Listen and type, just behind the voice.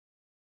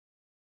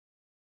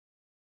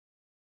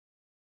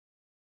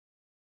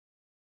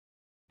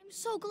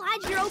So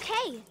glad you're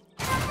okay.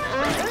 But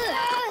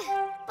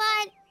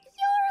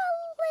you're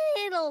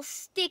a little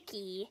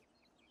sticky.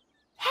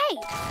 Hey!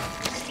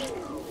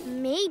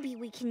 Maybe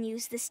we can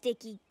use the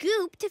sticky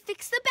goop to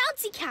fix the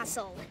bouncy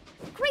castle.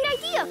 Great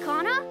idea,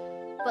 Kana.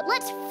 But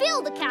let's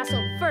fill the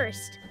castle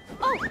first.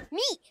 Oh,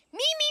 me!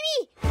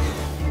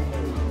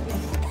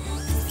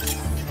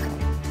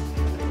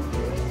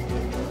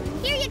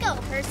 Here you go,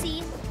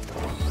 Percy.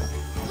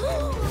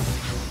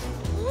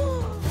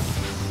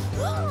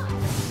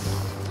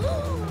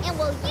 And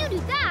while you do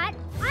that,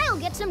 I'll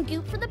get some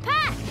goop for the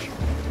patch.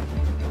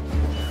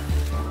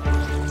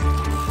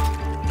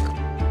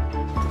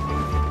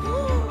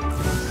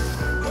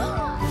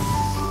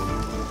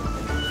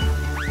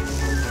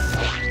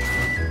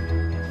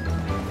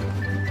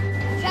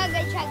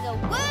 Chugga,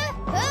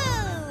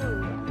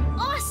 woohoo!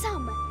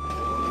 Awesome!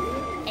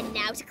 And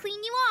now to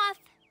clean you off,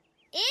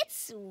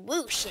 it's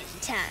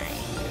whooshin' time.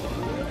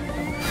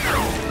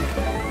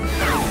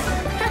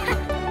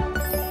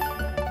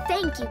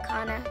 Thank you,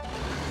 Kana.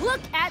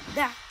 Look at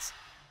that.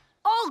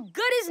 All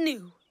good as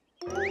new.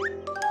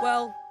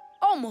 Well,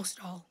 almost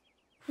all.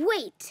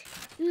 Wait,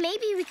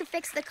 maybe we could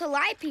fix the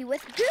calliope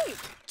with goop,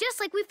 just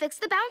like we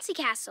fixed the bouncy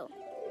castle.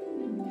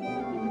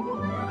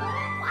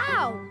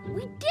 Wow,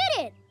 we did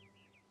it!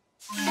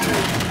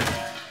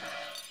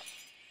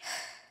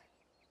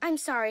 I'm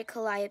sorry,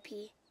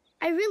 Calliope.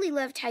 I really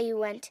loved how you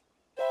went.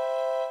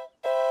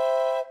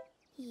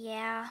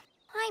 Yeah,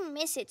 I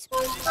miss it.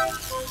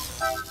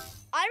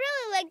 I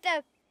really like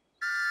the...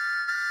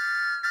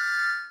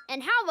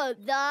 And how about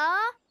the...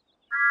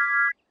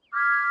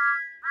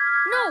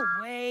 No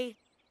way.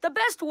 The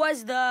best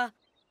was the...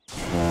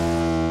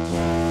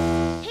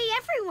 Hey,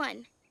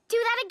 everyone, do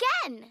that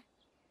again.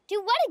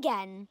 Do what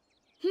again?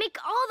 Make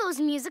all those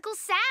musical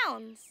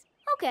sounds.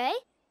 Okay.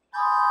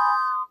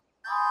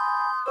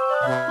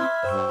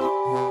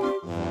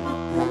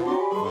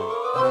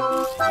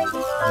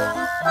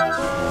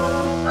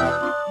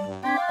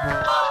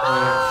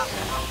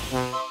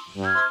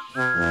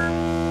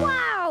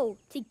 Wow!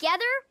 Together,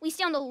 we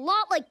sound a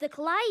lot like the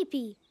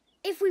Calliope.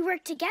 If we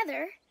work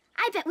together,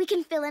 I bet we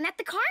can fill in at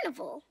the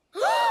carnival.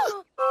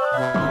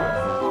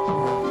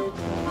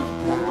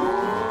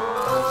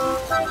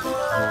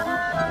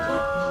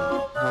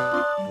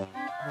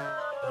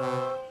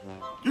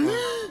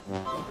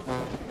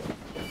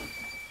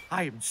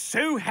 I am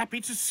so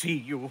happy to see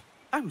you.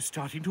 I was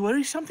starting to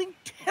worry something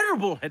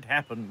terrible had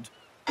happened.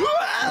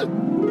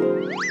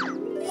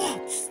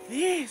 What's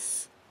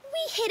this? We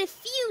hit a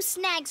few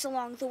snags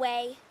along the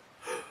way.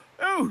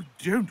 Oh,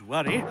 don't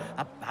worry.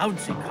 A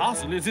bouncy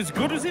castle is as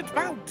good as it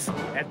bounces.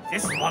 And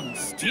this one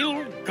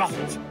still got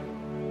it.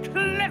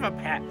 Clever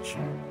Patch.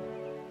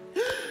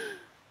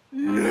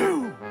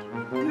 No!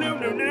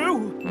 No!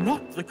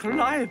 Not the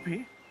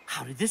Calliope.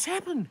 How did this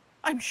happen?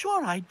 I'm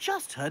sure I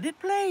just heard it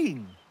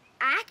playing.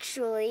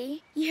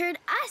 Actually, you heard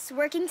us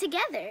working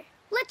together.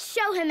 Let's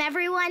show him,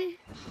 everyone.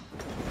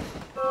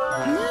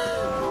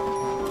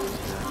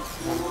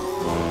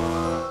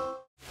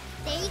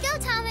 There you go,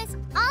 Thomas.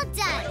 All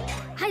done.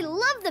 I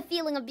love the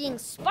feeling of being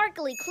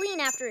sparkly clean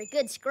after a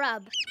good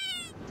scrub.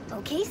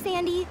 Okay,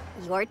 Sandy,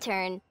 your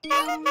turn.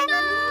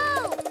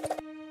 No!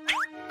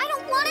 I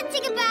don't want to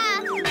take a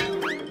bath.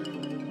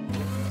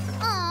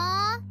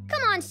 Aw.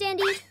 Come on,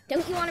 Sandy.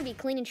 Don't you want to be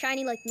clean and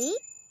shiny like me?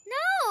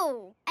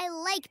 No! I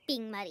like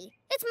being muddy.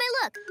 It's my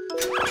look.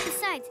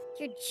 Besides,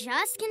 you're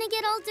just gonna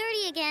get all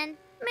dirty again.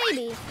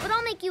 Maybe, but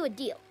I'll make you a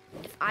deal.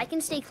 If I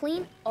can stay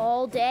clean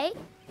all day,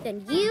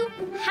 then you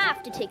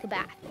have to take a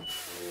bath.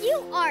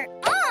 You are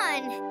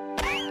on!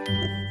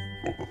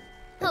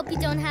 Hope you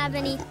don't have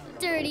any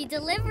dirty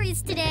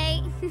deliveries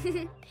today.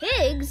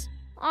 Pigs?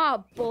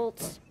 Aw,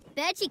 bolts.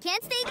 Bet you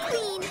can't stay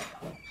clean.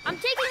 I'm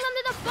taking them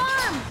to the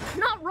farm,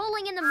 not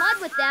rolling in the mud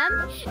with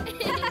them.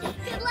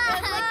 Good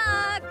luck!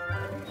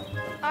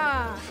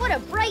 Ah, what a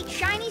bright,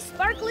 shiny,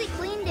 sparkly,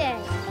 clean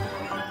day.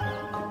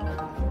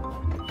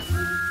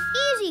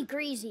 Easy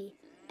greasy,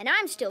 and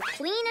I'm still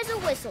clean as a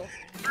whistle.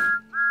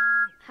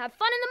 Have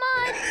fun in the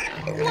mud.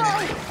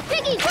 Whoa,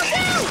 piggies, look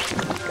out!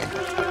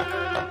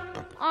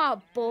 Aw,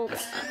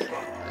 bolts.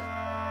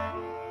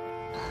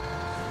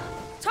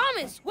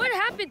 Thomas, what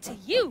happened to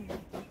you?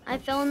 I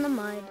fell in the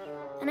mud,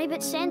 and I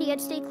bet Sandy I'd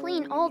stay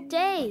clean all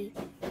day.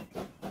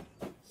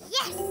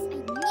 Yes! I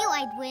knew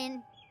I'd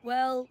win.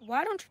 Well,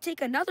 why don't you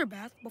take another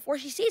bath before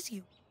she sees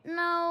you?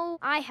 No,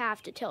 I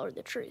have to tell her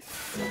the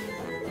truth.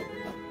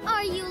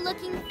 Are you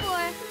looking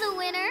for the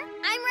winner?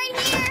 I'm right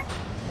here.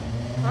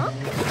 Huh?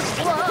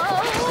 Whoa!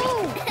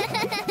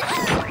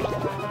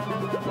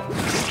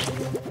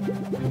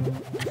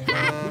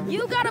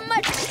 You got a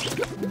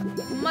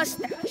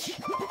mustache.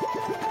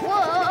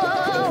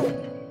 Whoa!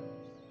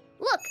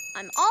 Look,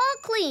 I'm all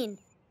clean.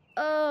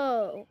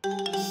 Oh.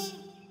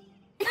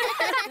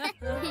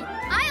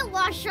 I'll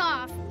wash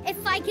off.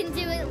 If I can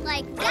do it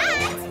like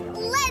that,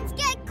 let's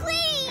get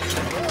clean!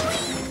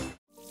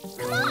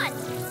 Come on!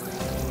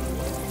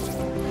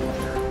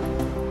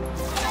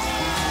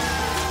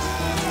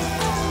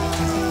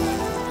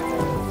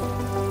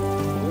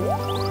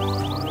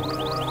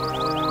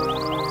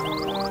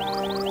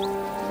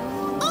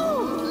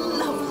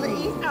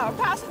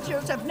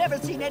 never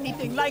seen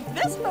anything like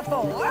this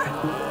before.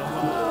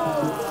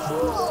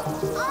 Cool.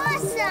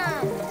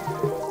 Awesome.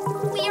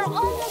 We are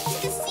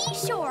almost to the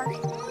seashore.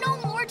 No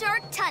more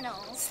dark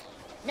tunnels.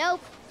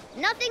 Nope.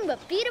 Nothing but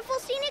beautiful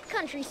scenic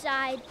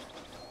countryside.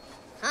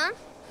 Huh?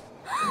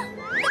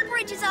 The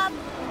bridge is up.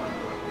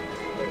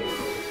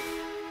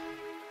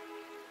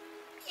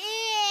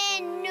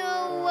 And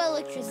no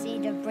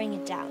electricity to bring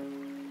it down.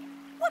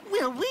 What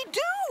will we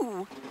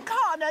do?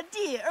 Kana,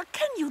 dear,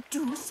 can you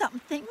do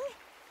something?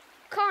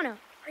 Kana,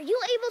 are you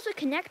able to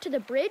connect to the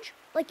bridge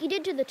like you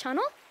did to the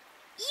tunnel?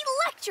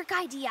 Electric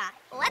idea.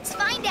 Let's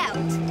find out.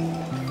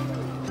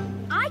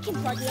 I can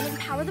plug in and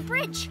power the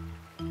bridge.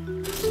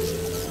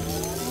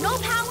 No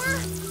power,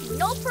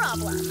 no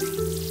problem.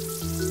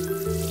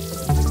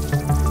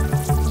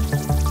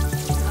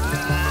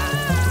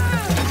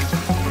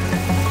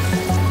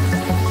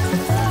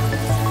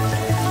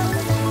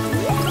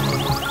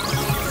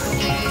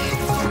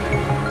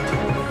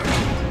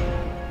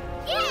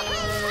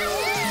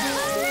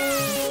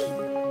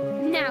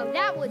 Now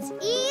that was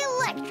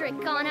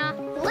electric, Kana.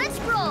 Let's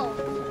roll.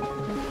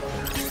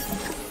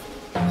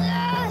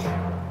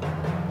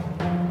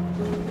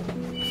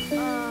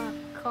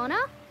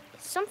 Kana?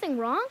 Is something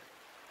wrong?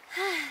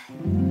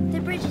 The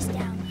bridge is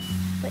down,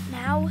 but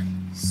now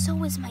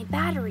so is my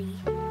battery.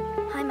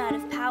 I'm out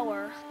of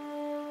power.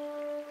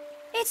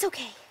 It's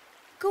okay.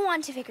 Go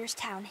on to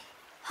Vickerstown.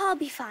 I'll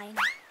be fine.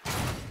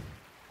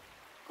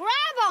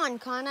 Grab on,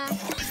 Kana.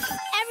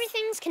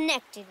 Everything's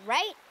connected,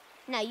 right?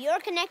 Now you're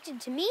connected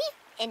to me,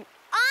 and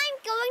I'm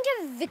going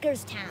to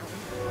Vickerstown.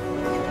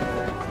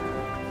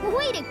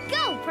 Way to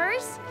go,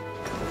 Percy!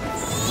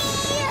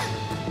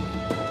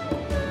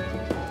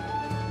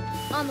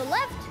 On the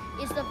left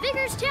is the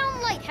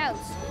Vickerstown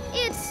Lighthouse.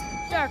 It's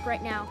dark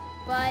right now,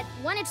 but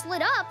when it's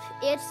lit up,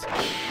 it's...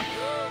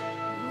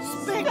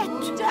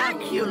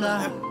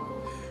 Spectacular!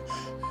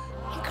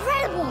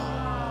 incredible!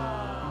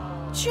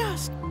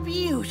 Just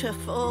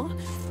beautiful.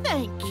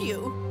 Thank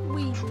you.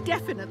 We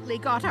definitely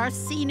got our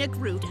scenic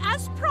route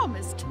as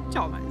promised,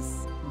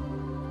 Thomas.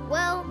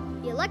 Well,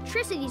 the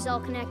electricity's all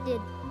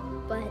connected,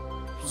 but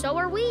so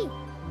are we.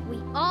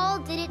 We all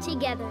did it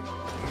together.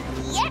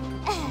 Yep.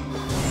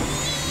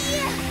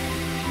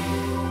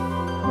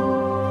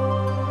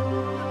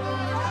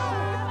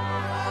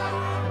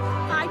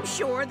 I'm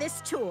sure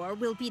this tour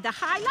will be the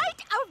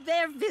highlight of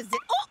their visit.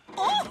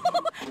 Oh,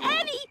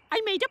 Annie,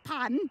 I made a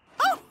pun.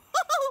 Oh,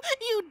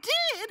 you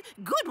did.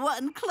 Good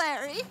one,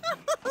 Clary.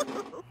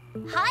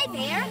 Hi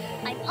there.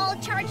 I'm all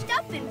charged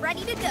up and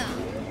ready to go.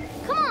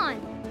 Come on,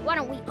 why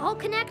don't we all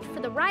connect for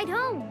the ride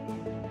home?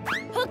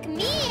 Hook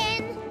me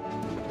in.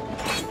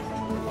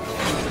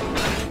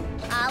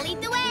 I'll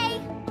lead the way.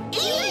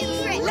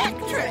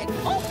 Electric.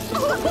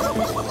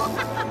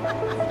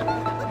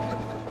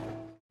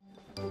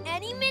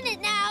 Any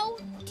minute now.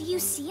 Do you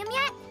see him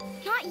yet?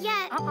 Not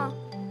yet.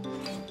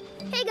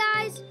 Hey,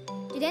 guys.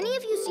 Did any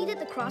of you see that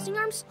the crossing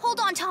arms... Hold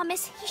on,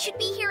 Thomas. He should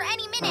be here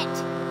any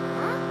minute.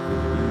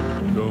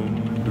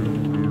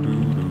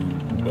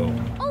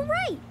 Oh,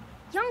 right.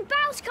 Young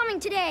Bao's coming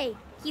today.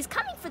 He's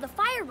coming for the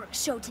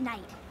fireworks show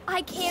tonight.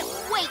 I can't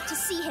wait to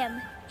see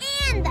him.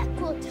 And that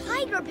cool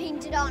tiger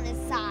painted on his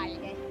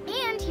side.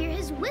 And hear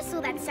his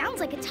whistle that sounds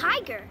like a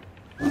tiger.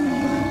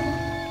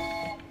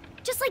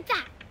 Just like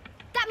that.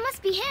 That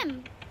must be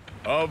him.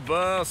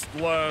 Avast,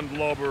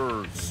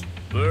 landlubbers!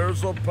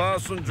 There's a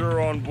passenger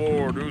on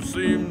board who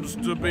seems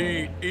to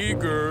be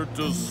eager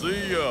to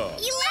see ya.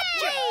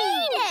 Electric!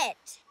 Made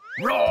it!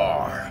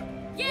 Roar!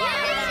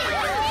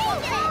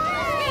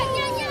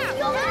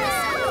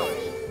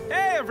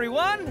 Hey,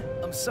 everyone!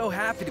 I'm so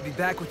happy to be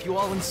back with you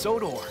all in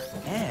Sodor.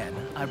 And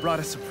I brought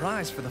a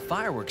surprise for the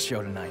fireworks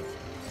show tonight.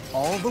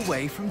 All the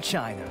way from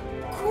China.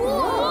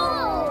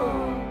 Cool!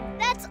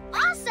 That's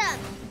awesome!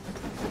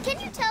 Can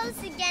you tell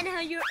us again how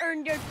you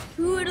earned your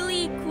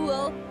totally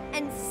cool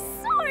and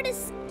sort of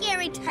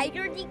scary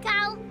tiger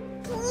decal?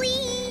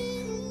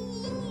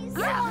 Please!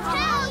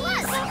 Tell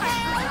us!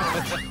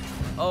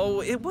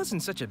 Oh, it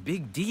wasn't such a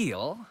big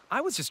deal.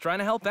 I was just trying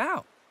to help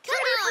out. With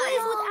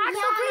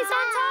actual grease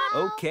on top?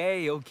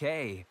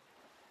 Okay.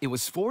 It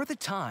was for the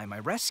time I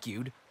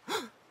rescued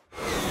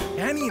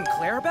Annie and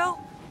Clarabelle?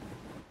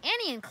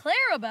 Annie and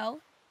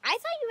Clarabelle? I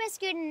thought you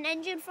rescued an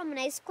engine from an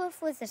ice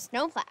cliff with a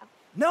snowplow.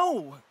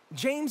 No!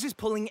 James is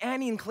pulling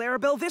Annie and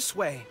Clarabelle this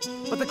way.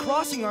 But the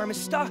crossing arm is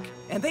stuck,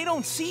 and they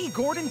don't see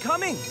Gordon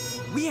coming.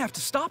 We have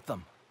to stop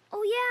them.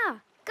 Oh, yeah.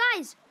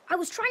 Guys, I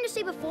was trying to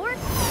say before...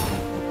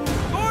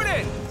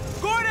 Gordon!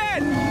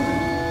 Gordon!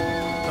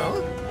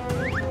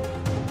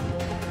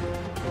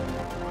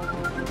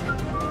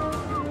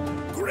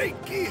 Great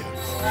gears!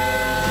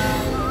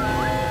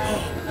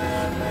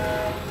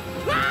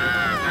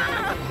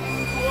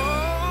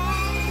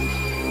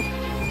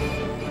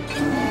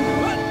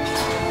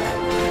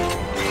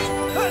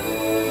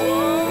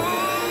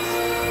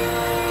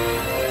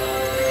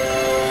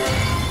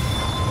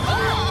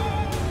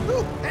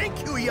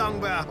 Thank you,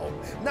 young Bao.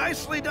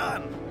 Nicely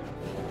done.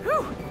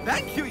 Whew,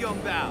 thank you, young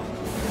Bao.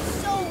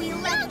 So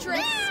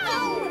electric.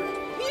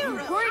 You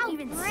weren't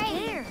even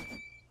scared.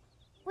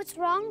 What's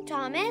wrong,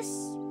 Thomas?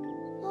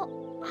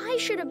 Well, I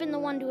should have been the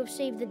one to have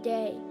saved the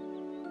day.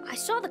 I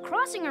saw the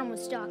crossing arm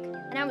was stuck,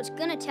 and I was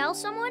gonna tell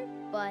someone,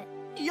 but...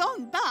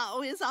 Young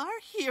Bao is our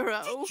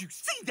hero. Did you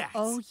see that?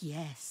 Oh,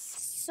 yes.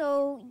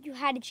 So you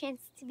had a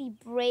chance to be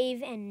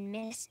brave and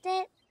missed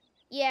it?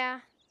 Yeah,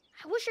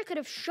 I wish I could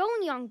have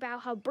shown young Bao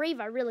how brave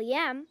I really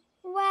am.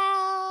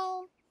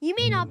 Well, you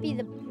may not be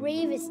the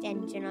bravest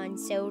engine on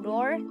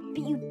Sodor,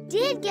 but you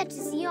did get to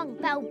see young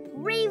Bao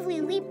bravely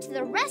leap to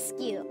the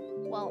rescue.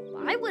 Well,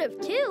 I would have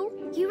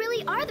too. You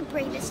really are the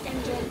bravest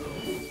engine.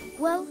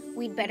 Well,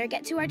 we'd better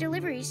get to our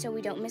delivery so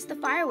we don't miss the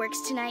fireworks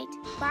tonight.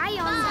 Bye,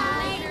 young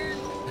Bao.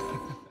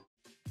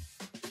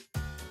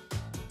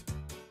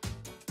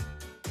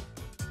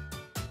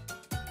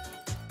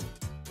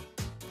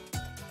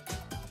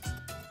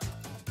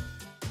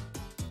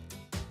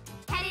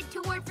 Headed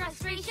toward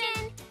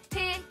frustration?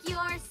 Pick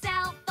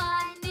yourself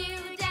a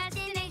new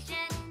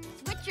destination.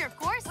 Switch your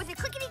course with a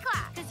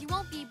clickety-clack, 'cause you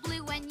won't be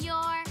blue when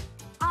you're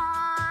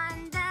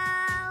on the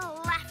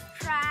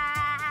left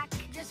track.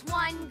 Just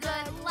one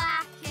good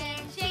laugh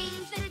can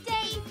change the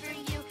day for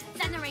you.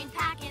 Send the rain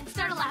pack and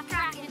start a laugh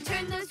track and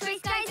turn those gray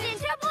skies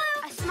into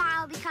blue. A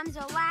smile becomes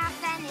a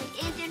laugh and it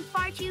isn't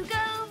far to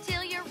go.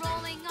 Till you're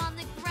rolling on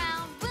the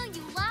ground, will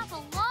you laugh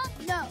along?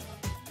 No.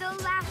 The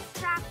laugh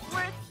track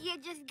works, you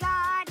just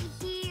gotta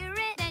hear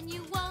it. Then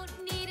you won't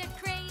need a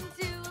crane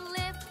to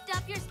lift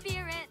up your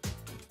spirit.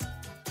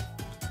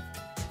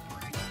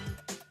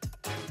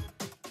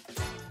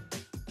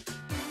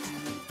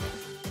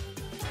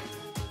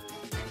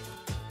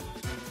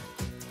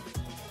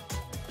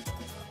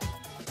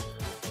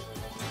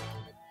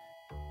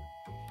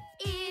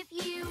 If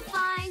you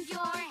find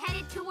you're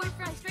headed toward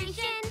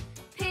frustration,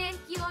 pick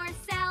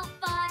yourself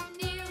a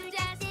new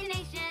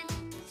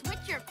destination.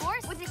 Switch your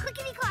course with a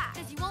clickety-clack,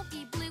 'cause you won't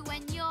be blue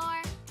when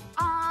you're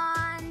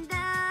on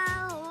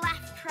the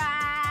left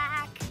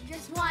track.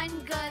 Just one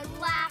good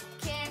laugh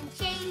can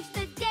change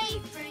the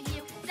day for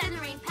you. Send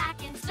the rain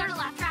pack and start a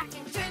laugh track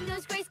and turn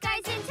those gray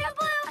skies into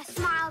blue. A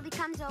smile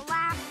becomes a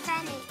laugh,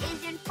 then it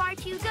isn't far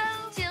to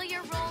go. Till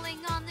you're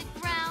rolling on the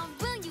ground,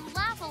 will you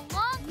laugh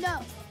along?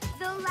 No.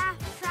 The laugh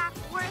track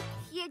works,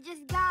 you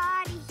just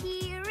gotta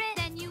hear it.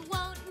 Then you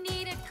won't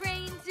need a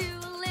crane to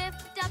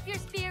lift up your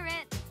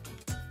spirit.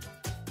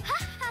 Ha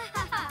ha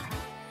ha ha!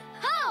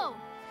 Ho!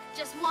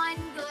 Just one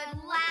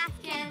good laugh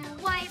can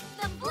wipe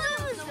the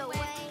blues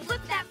away.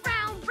 Flip that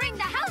frown, bring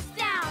the house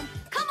down.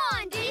 Come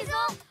on,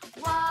 Diesel!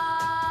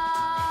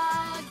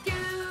 What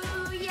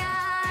do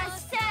ya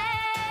say?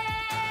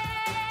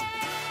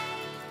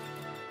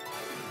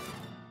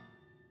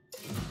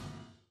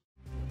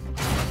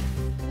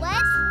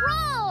 Let's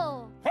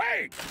roll!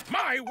 Wait!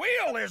 My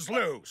wheel is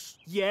loose!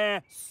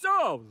 Yeah,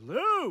 so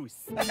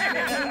loose.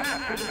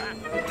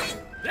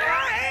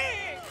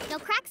 No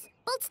cracks,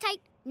 bolts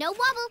tight, no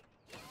wobble.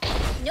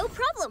 No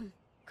problem.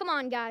 Come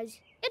on, guys.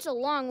 It's a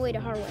long way to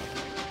Harwich.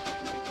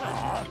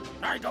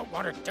 I don't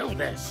want to do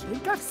this.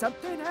 Think of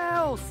something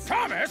else.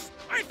 Thomas,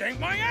 I think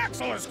my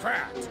axle is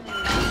cracked.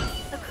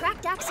 A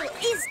cracked axle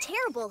is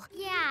terrible.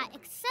 Yeah,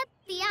 except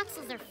the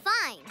axles are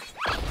fine.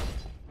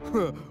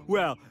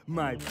 Well,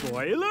 my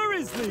boiler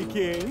is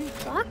leaking.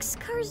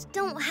 Boxcars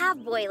don't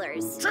have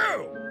boilers.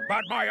 True,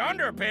 but my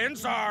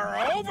underpins are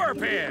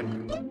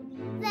overpinned.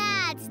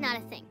 That's not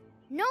a thing.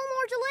 No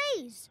more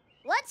delays.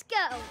 Let's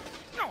go.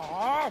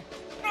 Aw,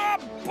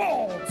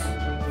 bolts!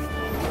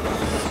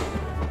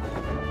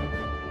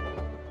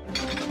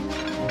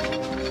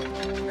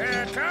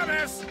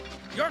 Thomas,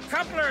 your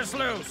coupler's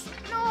loose.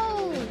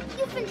 No!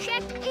 You've been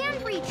checked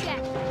and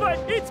rechecked. But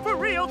it's for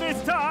real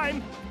this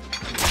time.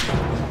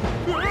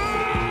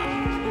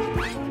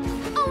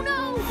 Oh,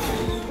 no!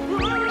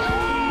 Whoa!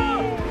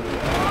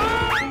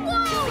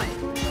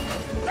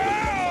 No,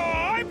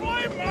 I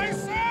blame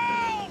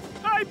myself!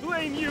 I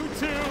blame you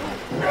too.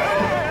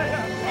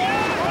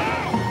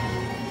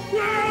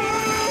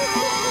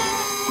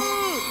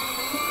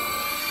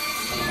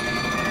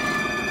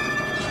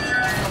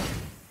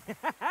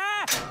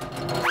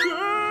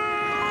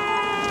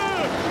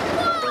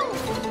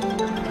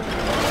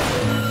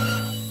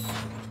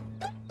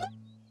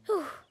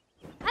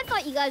 I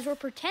thought you guys were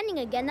pretending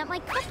again that my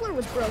coupler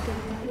was broken.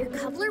 Your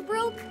coupler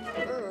broke?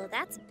 Ugh,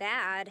 that's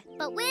bad.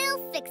 But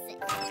we'll fix it.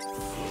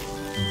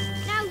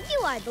 Now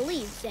you I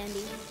believe,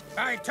 Sandy.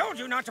 I told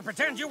you not to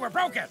pretend you were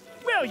broken.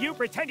 Well, you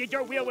pretended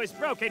your wheel was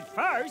broken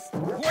first.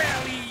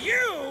 Well,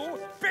 you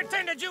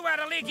pretended you had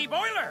a leaky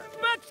boiler.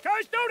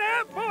 Boxcars don't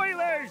have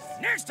boilers.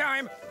 Next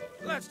time,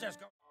 let's just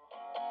go.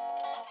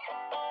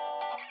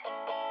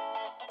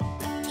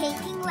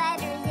 Taking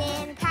letters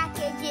in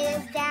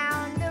packages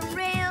down the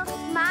rail.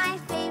 My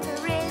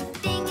favorite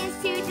thing is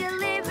to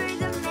deliver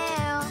the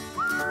mail.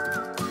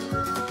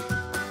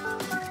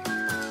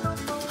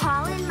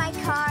 Hauling my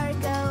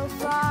cargo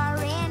far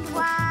and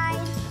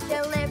wide.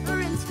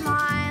 Delivering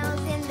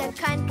smiles in the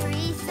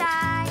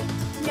countryside.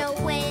 No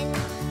wind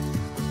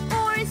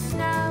or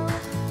snow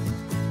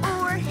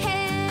or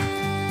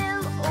hail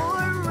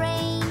or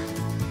rain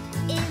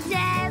is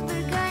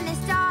ever gonna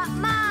stop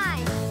my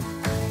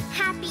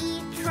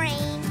happy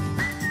train.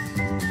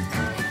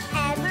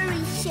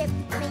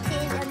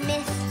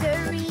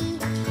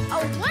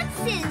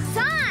 What's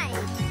inside?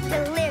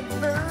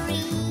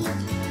 Delivery.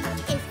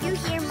 If you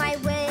hear my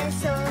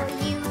whistle,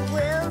 you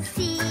will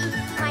see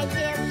my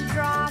daily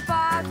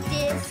drop-off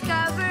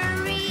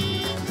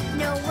discovery.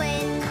 No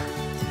wind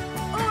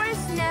or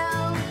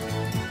snow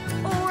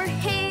or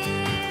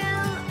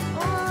hail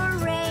or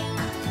rain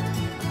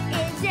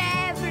is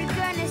ever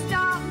gonna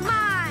stop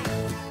my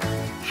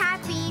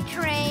happy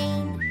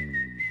train.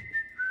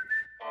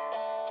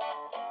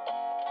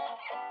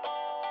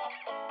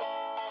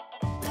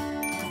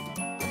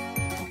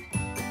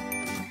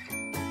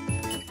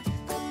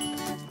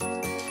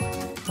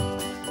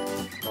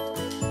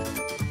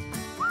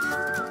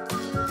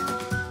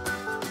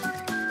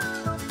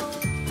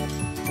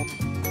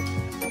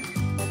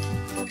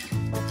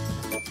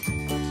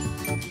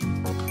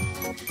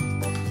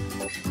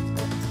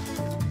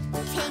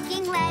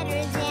 Taking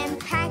letters and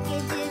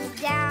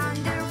packages down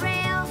the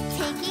rail.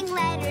 Taking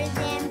letters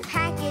and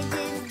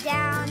packages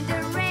down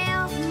the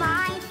rail.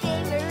 My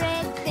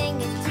favorite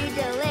thing is to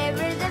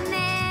deliver the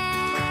mail.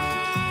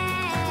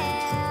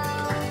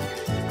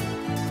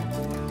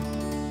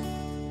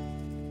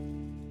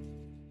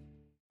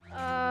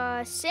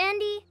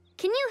 Sandy,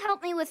 can you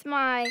help me with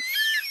my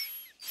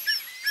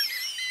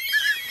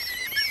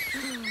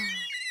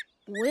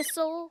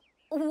whistle?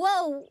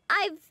 Whoa,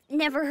 I've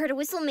never heard a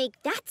whistle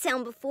make that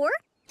sound before.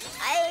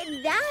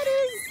 That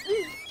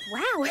is...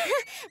 wow.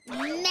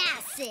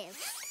 Massive.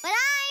 But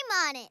I'm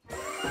on it.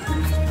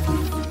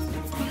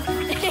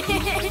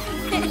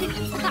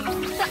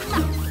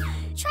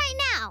 Try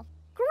now.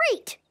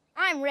 Great!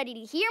 I'm ready to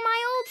hear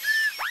my old...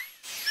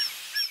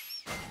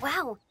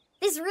 Wow,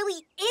 this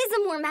really is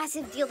a more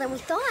massive deal than we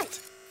thought.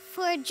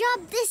 For a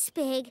job this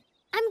big,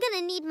 I'm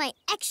gonna need my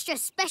extra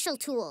special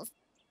tools.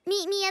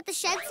 Meet me at the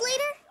sheds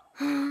later?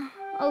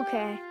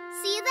 Okay.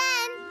 See you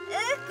then.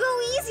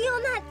 Go easy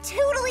on that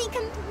totally,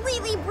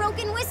 completely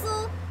broken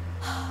whistle.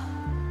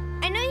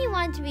 I know you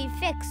want it to be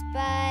fixed,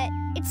 but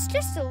it's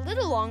just a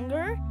little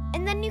longer,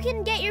 and then you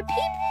can get your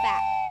peep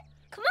back.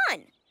 Come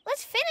on,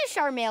 let's finish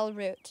our mail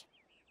route.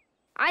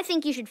 I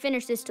think you should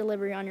finish this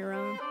delivery on your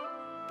own.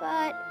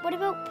 But what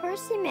about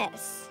Percy,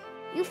 miss?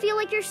 You feel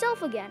like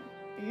yourself again,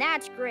 and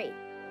that's great.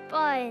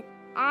 But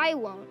I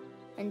won't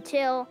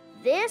until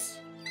this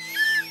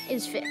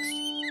is fixed.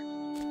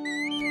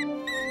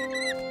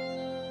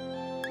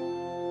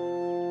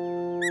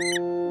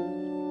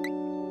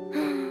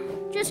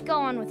 Just go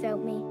on without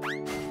me.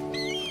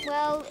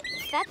 Well,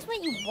 if that's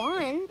what you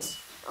want,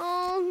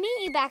 I'll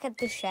meet you back at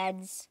the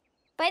sheds.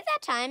 By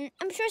that time,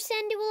 I'm sure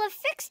Sandy will have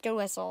fixed her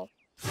whistle.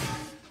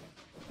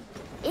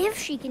 If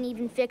she can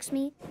even fix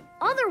me.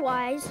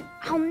 Otherwise,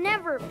 I'll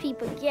never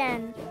peep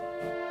again.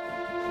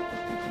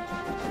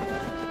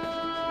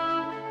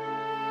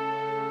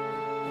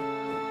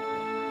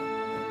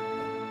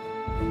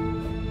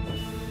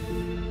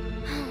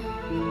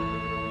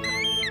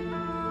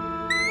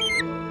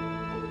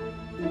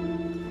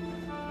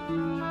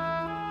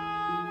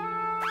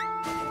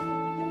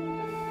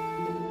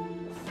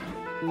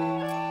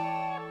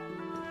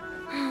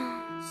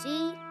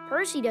 See,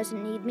 Percy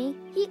doesn't need me.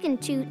 He can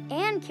toot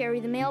and carry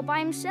the mail by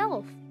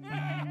himself.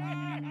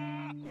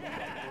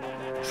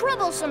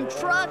 Troublesome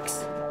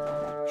trucks!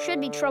 Should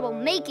be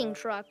trouble-making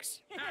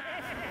trucks.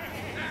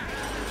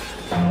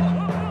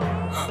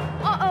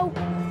 Uh-oh!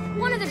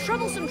 One of the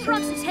troublesome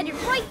trucks is headed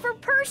right for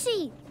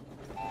Percy!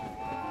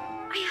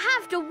 I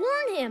have to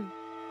warn him!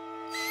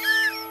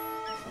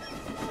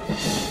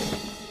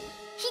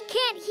 He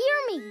can't hear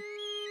me!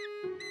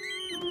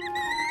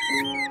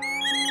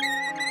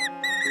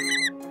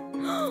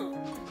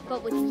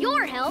 But with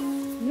your help,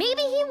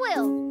 maybe he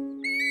will.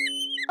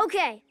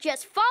 Okay,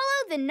 just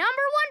follow the #1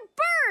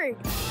 bird.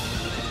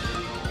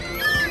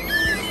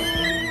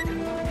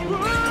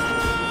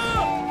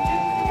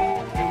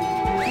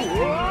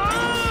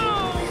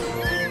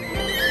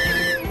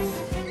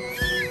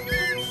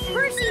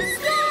 Percy,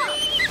 stop!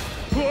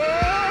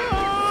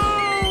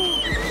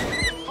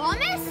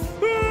 Thomas?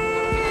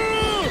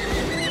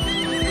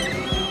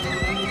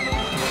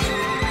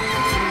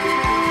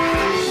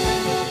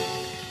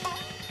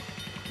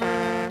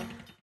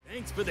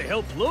 Thanks for the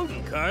help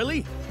loading,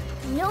 Carly.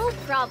 No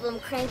problem,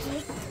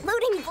 Cranky.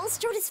 Loading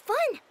Volstrode is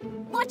fun.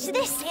 Watch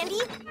this, Sandy.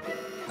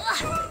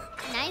 Ugh.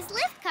 Nice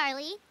lift,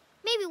 Carly.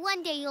 Maybe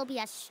one day you'll be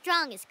as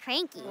strong as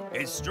Cranky.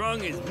 As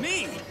strong as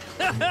me?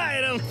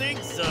 I don't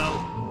think so.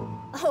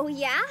 Oh,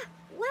 yeah?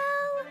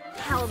 Well,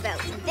 how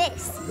about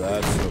this?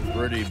 That's a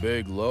pretty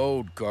big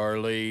load,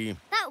 Carly.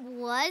 That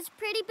was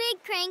pretty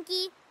big,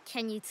 Cranky.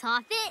 Can you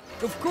top it?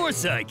 Of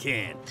course I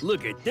can.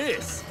 Look at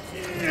this.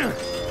 Whoa,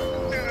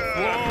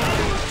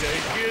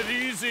 take it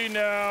easy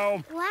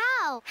now.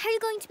 Wow. How are you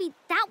going to beat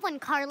that one,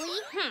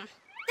 Carly?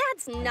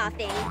 That's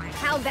nothing.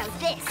 How about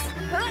this?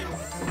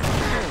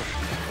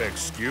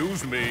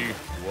 Excuse me,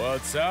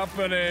 what's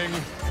happening?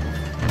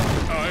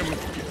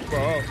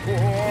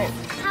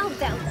 How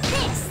about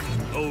this?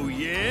 Oh,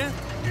 yeah?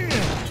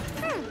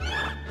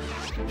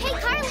 Hey,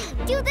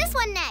 Carly, do this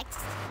one next.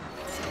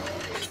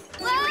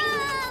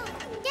 Whoa!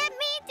 Get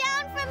me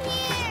down from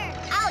here!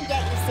 I'll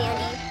get you,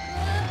 Sandy.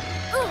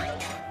 Ooh,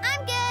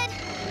 I'm good.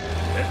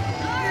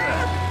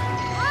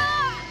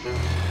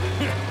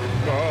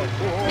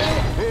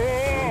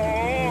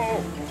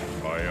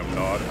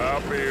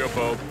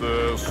 about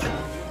this?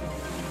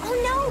 Oh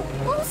no!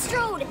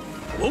 Bulstrode!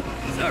 Oh,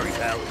 sorry,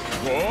 pal.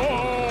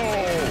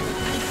 Whoa!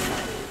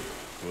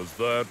 Was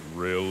that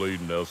really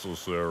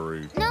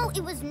necessary? No,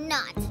 it was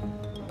not.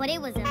 But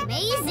it was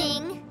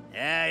amazing.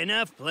 Ah,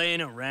 enough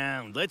playing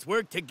around. Let's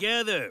work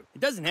together.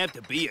 It doesn't have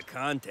to be a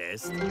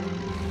contest.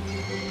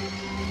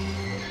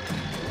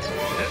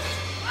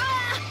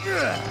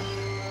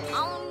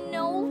 Oh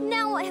no!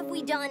 Now what have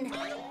we done?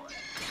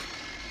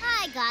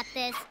 I got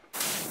this.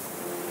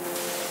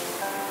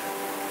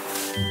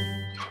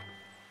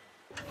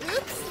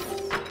 Oops.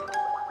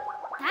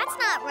 That's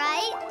not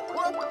right.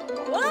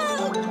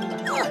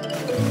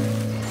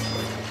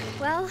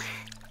 Well,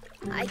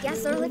 I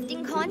guess our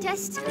lifting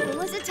contest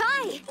was a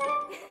tie.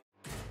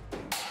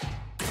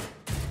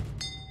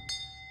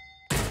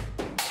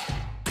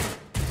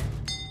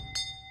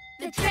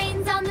 The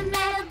trains on the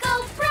meadow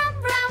go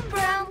brum, brum,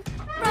 brum.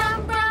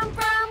 Brum, brum,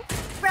 brum.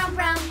 Brum,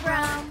 brum,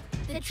 brum.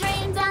 The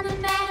trains on the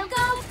meadow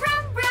go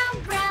brum,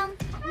 brum, brum.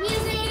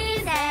 Music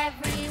is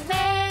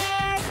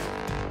everywhere.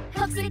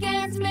 Hooks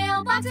against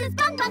mailboxes,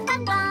 bong, bong,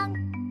 bong, bong.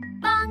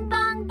 Bong,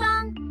 bong,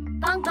 bong.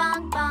 Bong,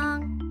 bong,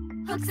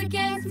 bong. Hooks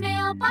against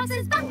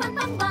mailboxes, bong, bong,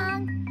 bong,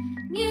 bong.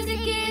 Music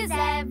is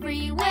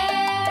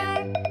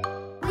everywhere.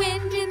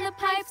 Wind in the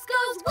pipes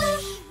goes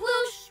whoosh,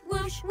 whoosh,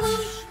 whoosh,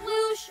 whoosh,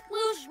 whoosh,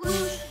 whoosh,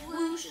 whoosh,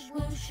 whoosh,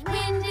 whoosh.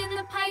 Wind in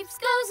the pipes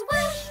goes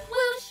whoosh,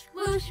 whoosh,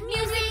 whoosh.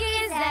 Music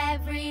is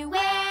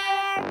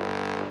everywhere.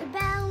 The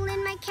bell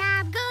in my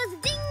cab goes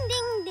ding,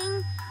 ding,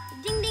 ding.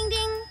 Ding, ding,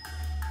 ding.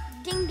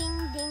 Ding,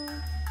 ding, ding.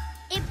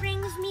 It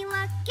brings me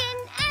luck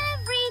and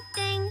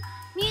everything.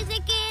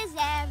 Music is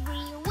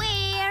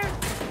everywhere.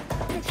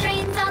 The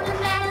trains on the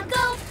meadow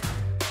go.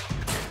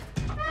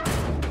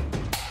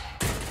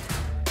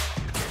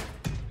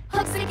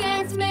 Hooks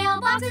against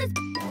mailboxes.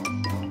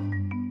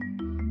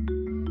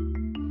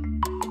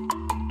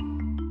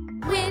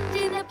 Wind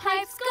in the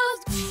pipes goes.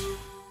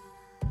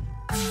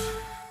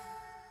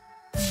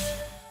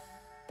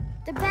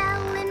 The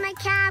bell in my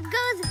cab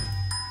goes.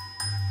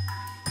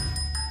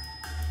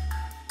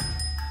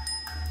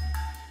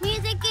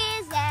 Music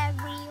is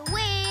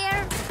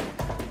everywhere.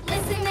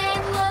 Listen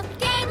and look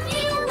and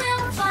you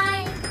will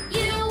find.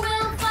 You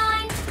will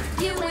find.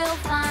 You will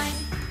find.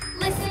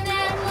 Listen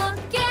and look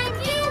and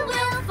you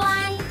will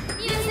find.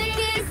 Music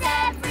is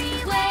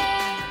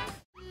everywhere.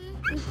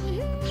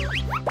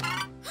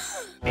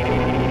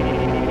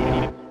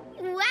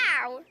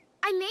 Wow!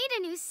 I made a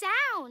new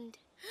sound.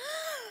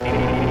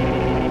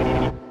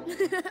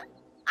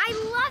 I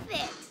love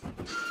it.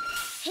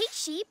 Hey,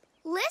 sheep,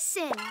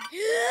 listen.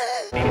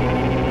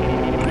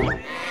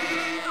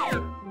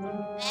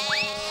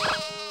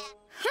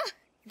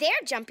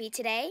 They're jumpy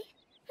today.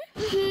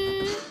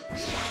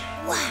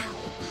 Wow.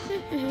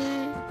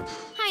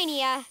 Hi,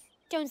 Nia.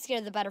 Don't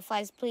scare the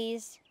butterflies,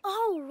 please.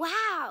 Oh,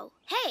 wow.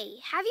 Hey,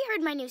 have you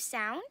heard my new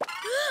sound?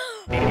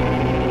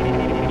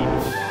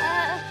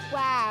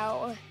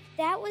 Wow.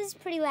 That was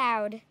pretty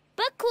loud.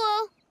 But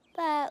cool.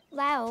 But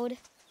loud.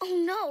 Oh,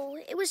 no.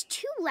 It was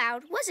too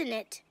loud, wasn't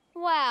it?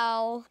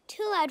 Well,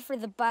 too loud for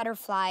the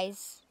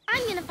butterflies.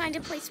 I'm gonna find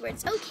a place where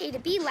it's okay to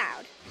be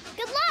loud.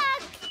 Good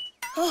luck!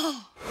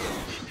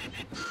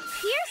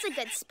 Here's a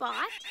good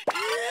spot.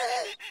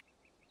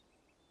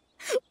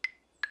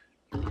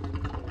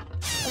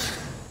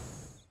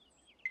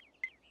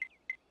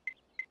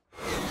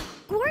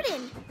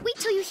 Gordon, wait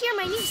till you hear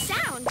my new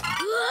sound.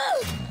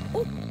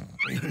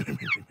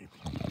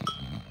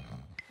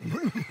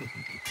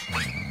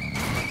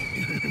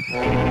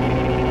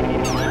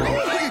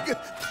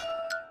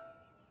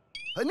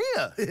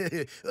 Ania,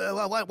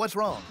 what's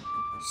wrong?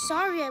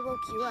 Sorry I woke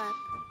you up.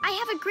 I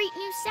have a great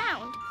new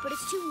sound, but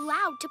it's too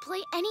loud to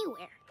play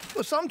anywhere.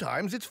 Well,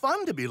 sometimes it's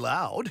fun to be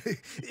loud.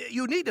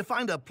 You need to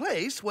find a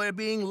place where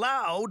being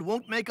loud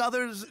won't make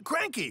others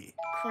cranky.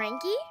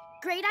 Cranky?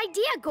 Great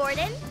idea,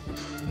 Gordon.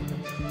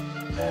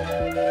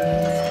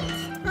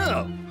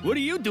 Oh, what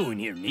are you doing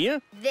here,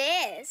 Nia?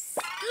 This.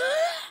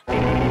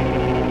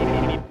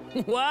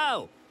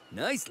 Wow,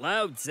 nice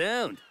loud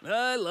sound.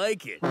 I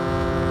like it.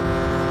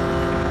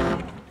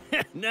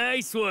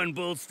 Nice one,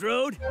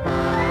 Bulstrode.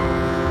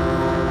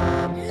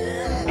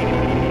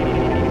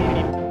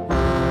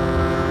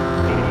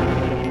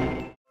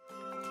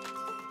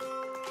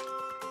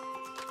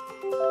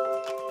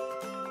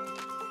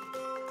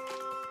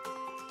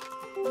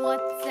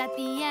 What's at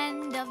the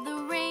end of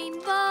the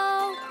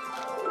rainbow?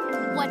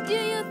 What do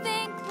you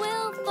think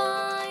we'll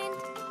find?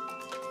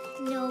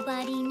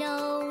 Nobody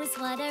knows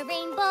what a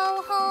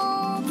rainbow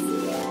holds,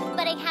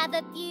 but I have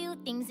a few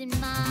things in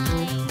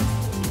mind.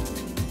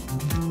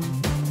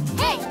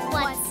 Hey!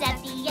 What's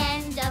at the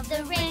end of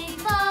the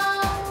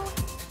rainbow?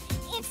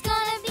 It's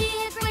gonna be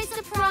a great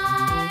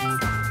surprise.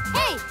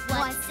 Hey!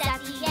 What's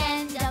at the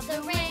end of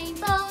the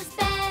rainbow's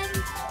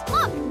bend?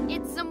 Look,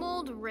 it's some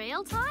old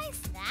rail ties.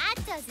 That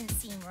doesn't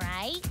seem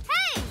right.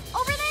 Hey!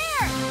 Over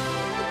there!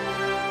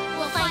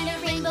 We'll find a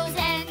rainbow's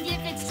end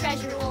if it's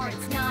treasure or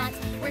it's not.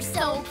 We're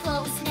so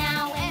close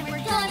now, and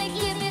we're gonna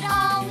give it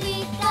all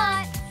we've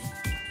got.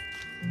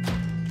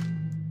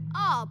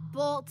 Aw,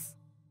 Bolts.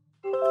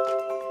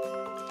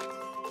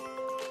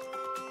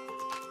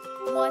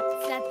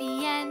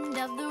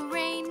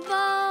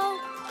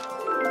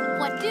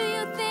 do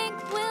you think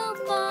we'll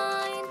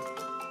find?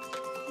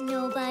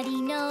 Nobody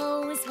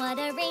knows what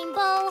a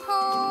rainbow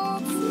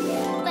holds,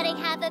 but I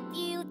have a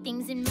few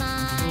things in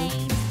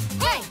mind.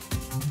 Hey!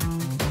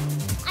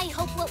 I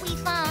hope what we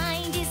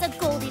find is a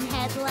golden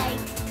headlight.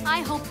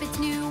 I hope it's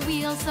new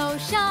wheels so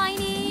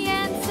shiny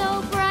and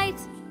so bright.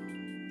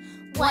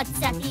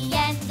 What's at the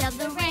end of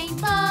the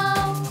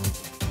rainbow?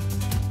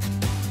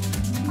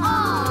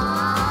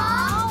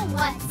 Aww!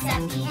 What's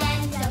at the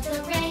end of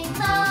the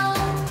rainbow?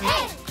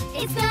 Hey!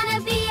 It's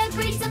gonna be a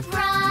great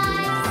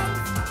surprise.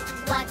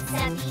 What's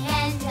at the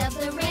end of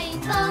the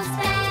rainbow's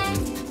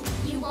bend?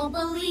 You won't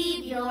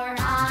believe your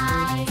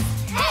eyes.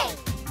 Hey!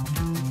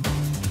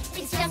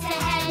 It's just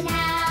ahead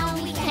now,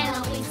 we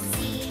cannot wait to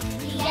see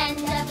the end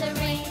of the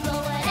rainbow.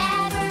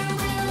 Whatever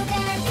will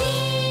there be?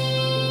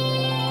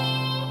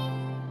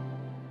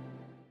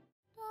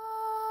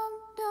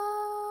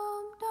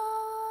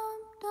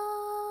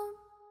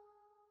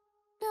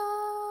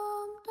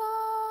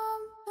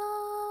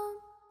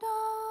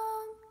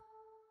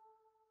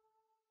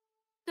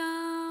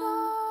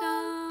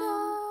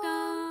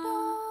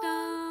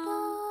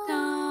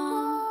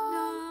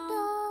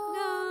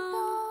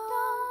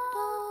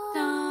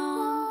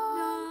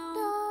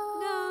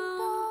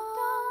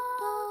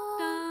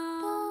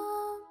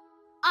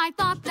 I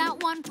thought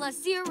that 1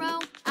 plus 0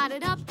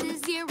 added up to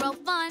 0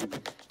 fun.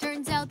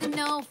 Turns out the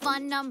no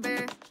fun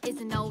number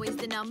isn't always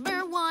the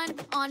number 1.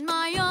 On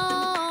my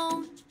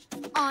own,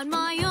 on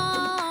my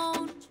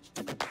own.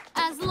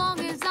 As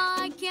long as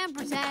I can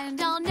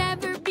pretend I'll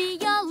never be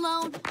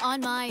alone. On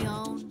my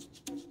own.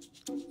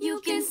 You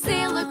can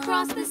sail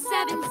across the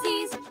 7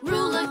 seas,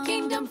 rule a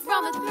kingdom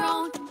from a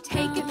throne,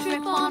 take a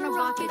trip on a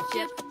rocket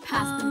ship,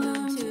 past the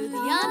moon to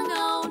the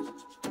unknown.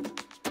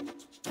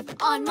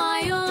 On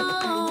my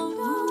own,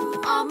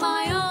 on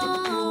my own.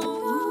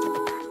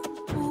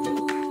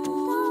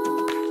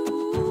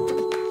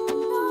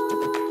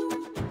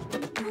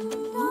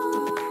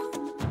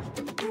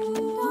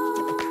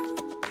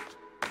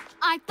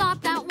 I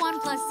thought that 1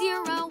 plus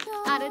 0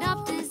 added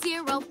up to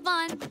 0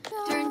 fun.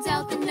 Turns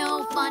out the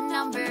no fun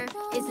number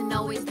isn't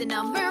always the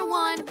number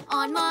 1.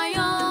 On my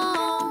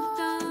own,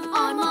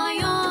 on my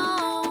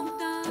own.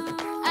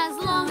 As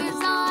long as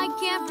I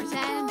can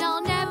pretend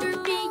I'll never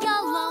be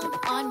alone.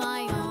 On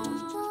my own.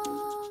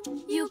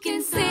 You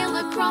can sail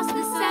across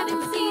the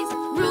 7 seas,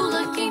 rule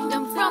a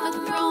kingdom from a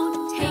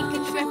throne, take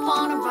a trip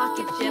on a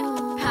rocket ship,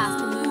 past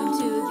the moon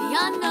to the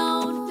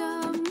unknown.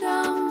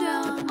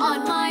 On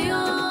my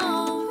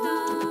own,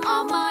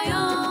 on my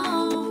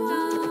own.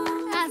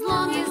 As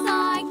long as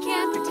I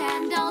can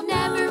pretend I'll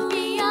never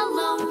be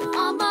alone.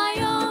 On my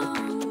own,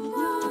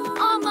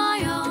 on my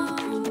own,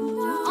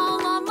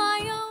 all on my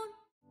own.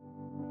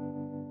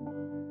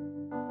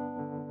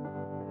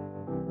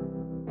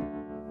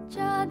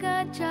 Chugga,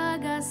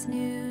 chugga,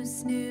 snooze,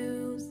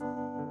 snooze.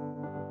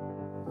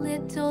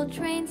 Little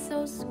train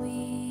so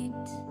sweet.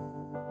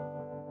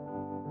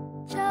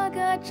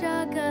 Chugga,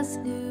 chugga,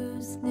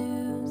 snooze,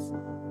 snooze.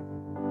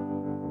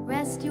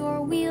 Rest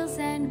your wheels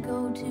and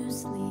go to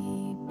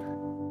sleep.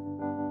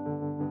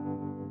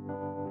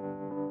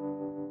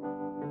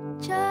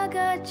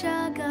 Chugga,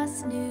 chugga,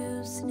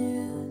 snooze,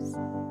 snooze.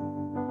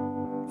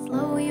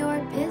 Slow your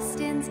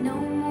pistons, no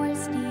more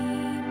steam.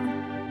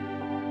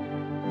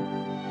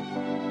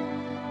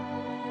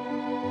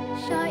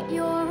 Shut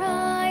your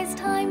eyes,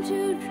 time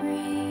to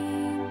dream.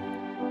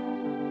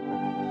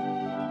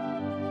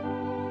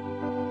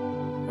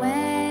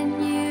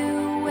 When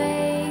you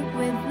wake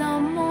with the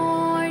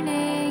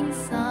morning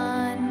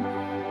sun,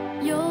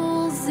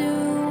 you'll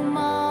zoom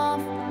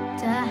off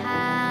to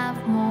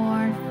have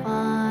more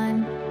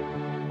fun.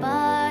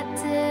 But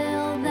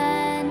till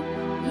then,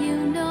 you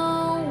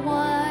know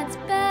what's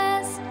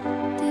best,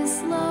 to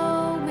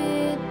slow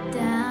it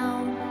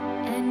down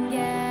and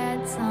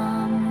get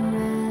some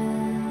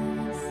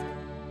rest.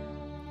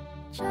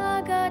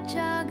 Chugga,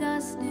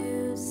 chugga,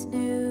 snooze,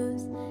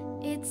 snooze.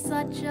 It's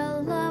such a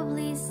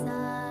lovely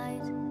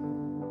sight.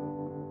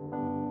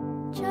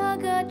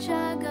 Chugga,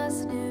 chugga,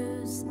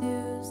 snooze,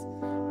 snooze.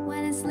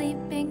 When a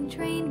sleeping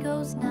train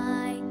goes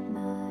night,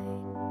 night.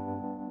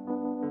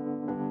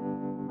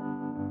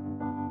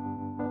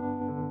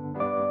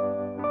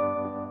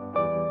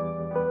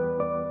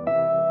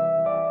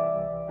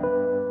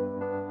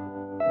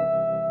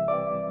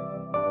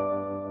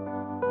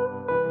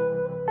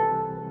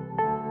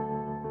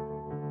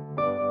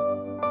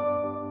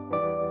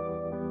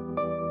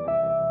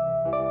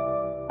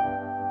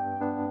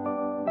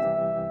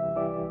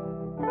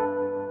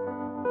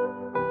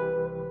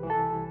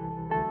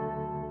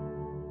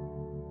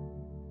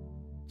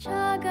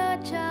 Chugga,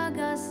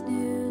 chugga,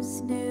 snooze,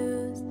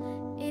 snooze.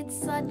 It's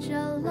such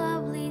a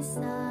lovely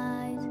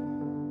sight.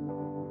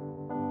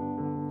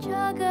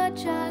 Chugga,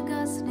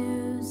 chugga,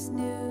 snooze,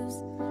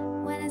 snooze.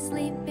 When a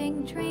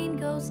sleeping train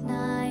goes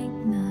night,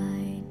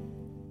 night.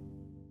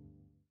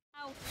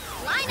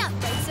 Line up,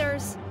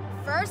 racers.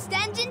 First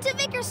engine to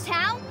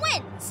Vickerstown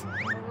wins.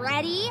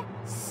 Ready,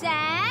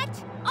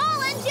 set,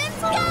 all engines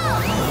go! All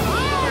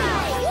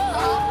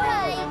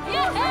right.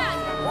 Yeah!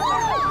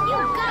 You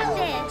got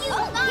this. You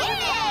got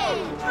it!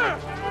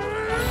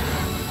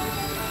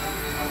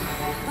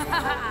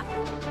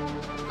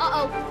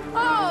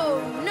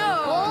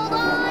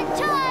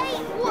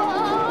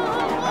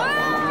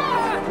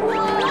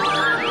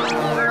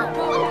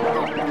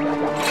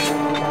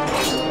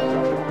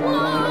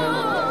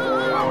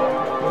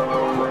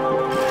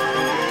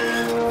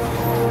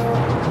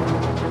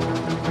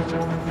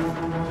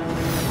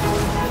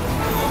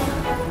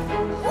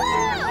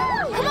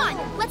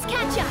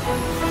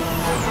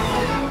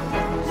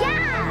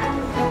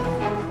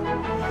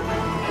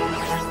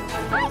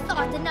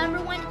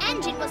 #1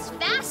 engine was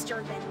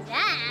faster than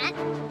that.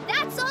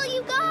 That's all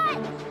you got?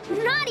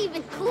 Not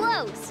even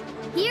close.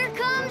 Here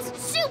comes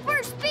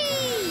super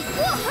speed!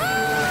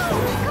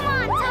 Woohoo! Come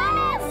on,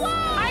 Thomas!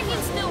 I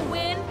can still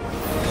win.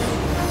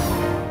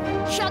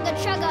 Chugga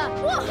chugga!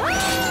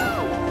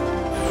 Woohoo!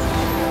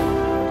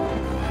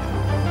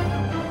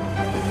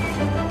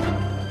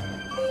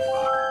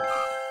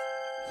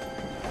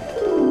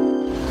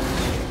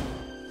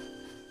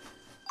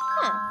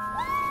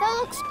 That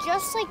looks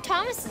just like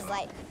Thomas's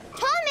light.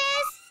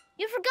 Thomas!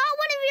 You forgot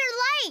one of your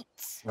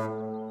lights!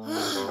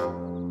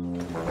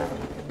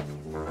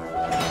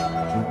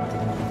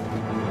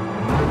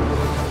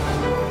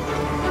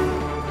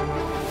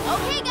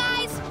 Okay,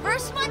 guys.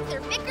 First one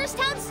through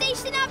Vickerstown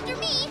Station after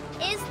me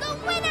is the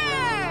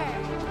winner!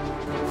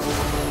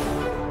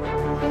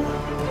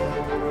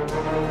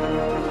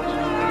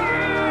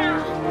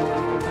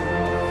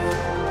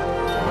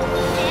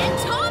 And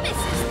Thomas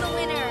is the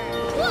winner!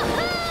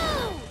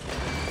 Woohoo!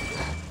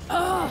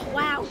 Oh,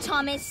 wow,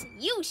 Thomas.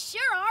 You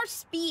sure are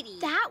speedy.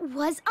 That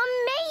was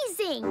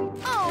amazing!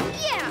 Oh,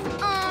 yeah,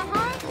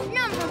 uh-huh.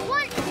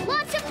 #1,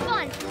 lots of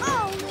fun.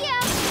 Oh,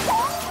 yeah.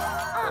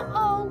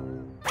 Uh-oh.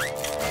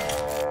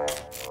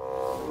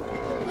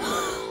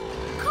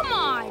 Come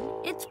on,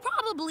 it's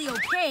probably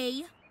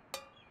okay.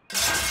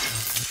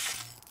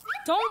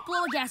 Don't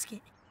blow a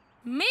gasket.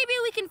 Maybe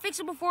we can fix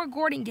it before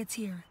Gordon gets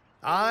here.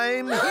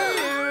 I'm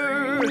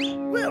here.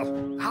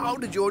 Well, how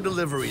did your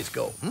deliveries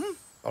go?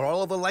 Are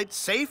all of the lights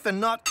safe and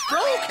not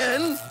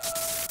broken?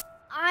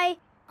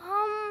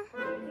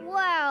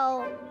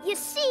 Well, you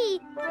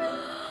see...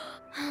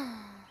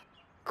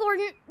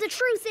 Gordon, the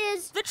truth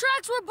is... The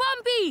tracks were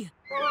bumpy!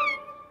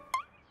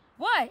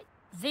 What?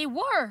 They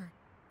were.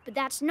 But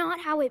that's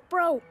not how it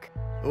broke.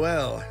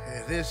 Well,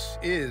 this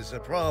is a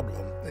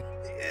problem.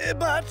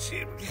 But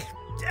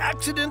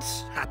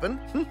accidents happen.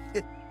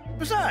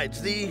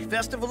 Besides, the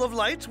Festival of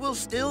Lights will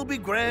still be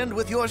grand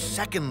with your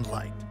second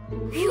light.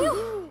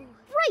 Phew!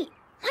 Right,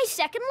 my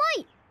second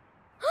light.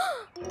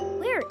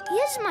 Where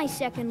is my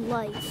second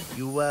light?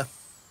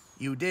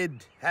 You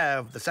did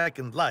have the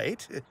second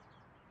light,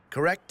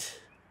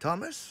 correct,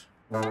 Thomas?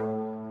 Be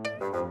right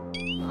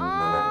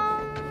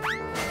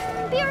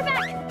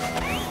back.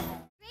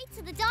 Straight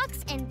to the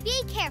docks and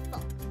be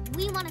careful.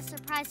 We want to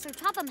surprise Sir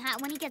Topham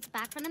Hatt when he gets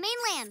back from the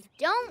mainland.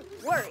 Don't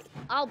worry,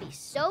 I'll be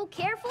so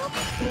careful.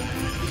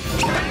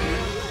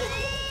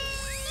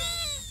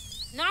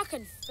 Not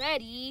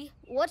confetti.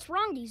 What's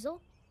wrong,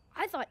 Diesel?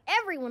 I thought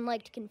everyone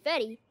liked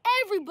confetti.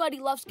 Everybody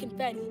loves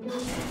confetti.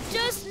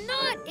 Just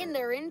not in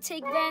their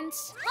intake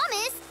vents.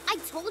 Thomas, I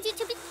told you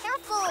to be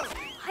careful.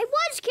 I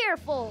was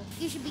careful.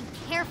 You should be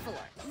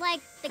carefuler,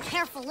 like the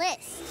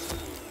carefulest.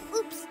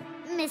 Oops,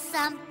 missed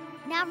some.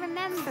 Now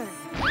remember.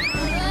 Whoa!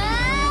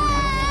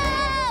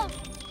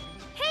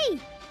 Hey,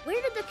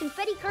 where did the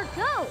confetti cart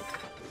go?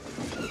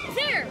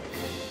 There!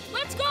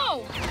 Let's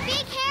go!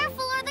 Be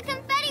careful or the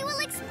confetti will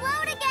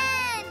explode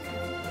again!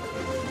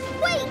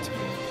 Wait!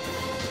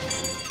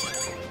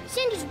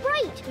 Cindy's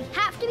right. We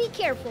have to be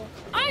careful.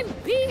 I'm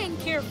being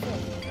careful.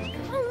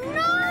 Oh,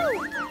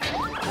 no!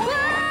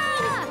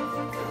 Ah!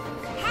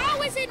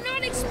 How is it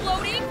not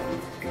exploding?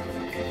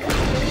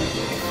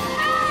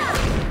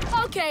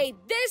 Ah! Okay,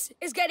 this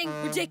is getting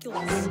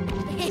ridiculous.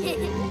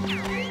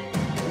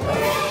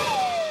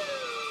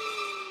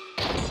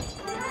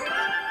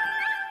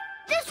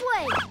 This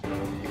way!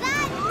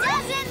 That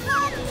doesn't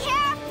look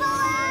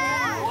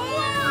carefuler!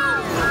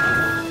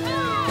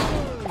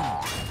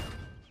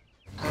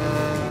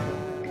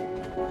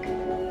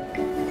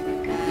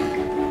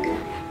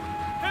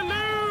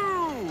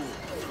 Hello!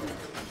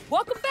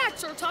 Welcome back,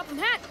 Sir Topham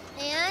Hatt.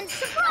 And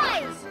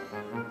surprise!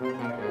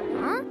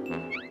 Huh?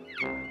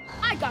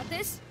 I got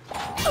this.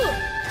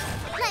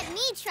 Let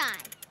me try.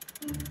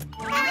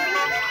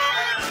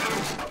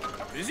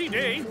 Busy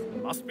day.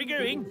 Must be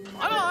going.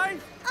 Bye-bye.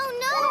 Oh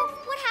no!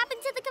 What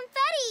happened to the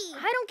confetti?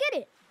 I don't get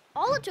it.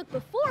 All it took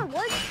before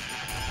was...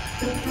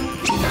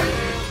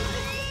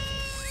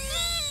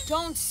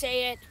 Don't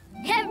say it.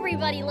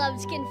 Everybody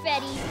loves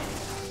confetti.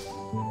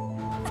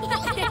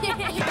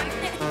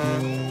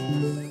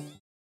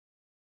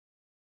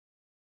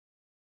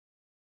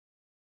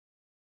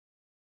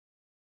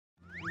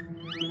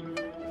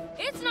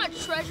 It's not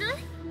treasure.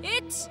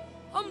 It's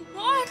a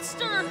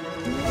monster.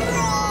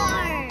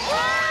 Roar!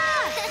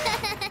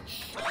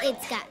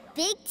 It's got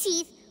big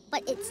teeth,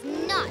 but it's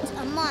not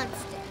a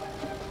monster.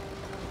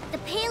 The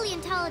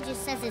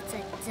paleontologist says it's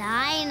a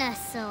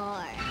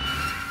dinosaur.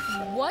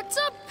 What's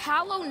a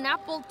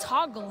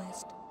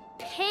palonapotogolist?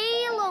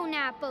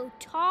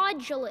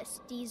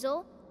 Palonapotogolist,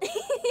 Diesel.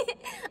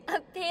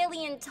 A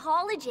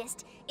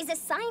paleontologist is a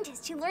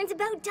scientist who learns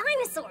about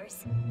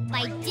dinosaurs.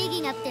 By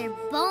digging up their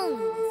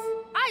bones.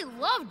 I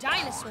love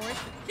dinosaurs.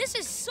 This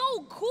is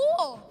so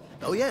cool.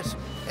 Oh, yes.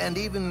 And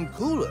even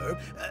cooler,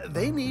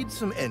 they need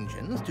some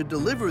engines to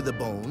deliver the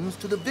bones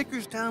to the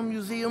Vickerstown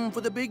Museum for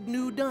the big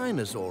new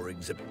dinosaur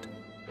exhibit.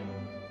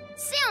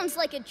 Sounds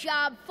like a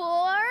job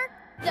for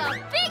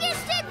the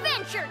Biggest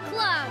Adventure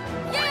Club!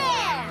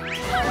 Yeah!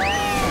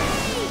 Hooray!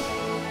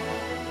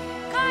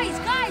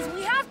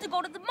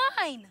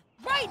 mine!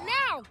 Right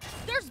now!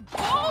 There's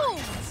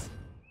bones!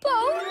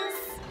 Bones?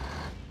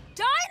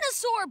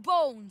 Dinosaur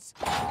bones!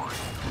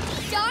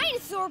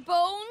 Dinosaur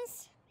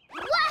bones?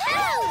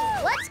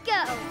 Woohoo! Let's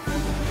go!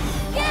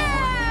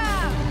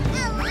 Yeah!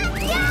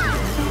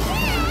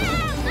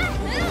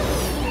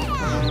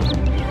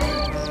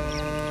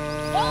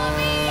 Follow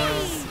me!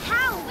 Yes!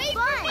 How Wait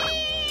fun! for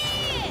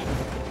me!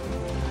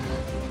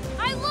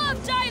 I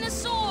love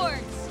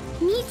dinosaurs!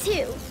 Me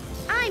too.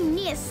 I'm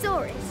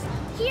Neosaurus.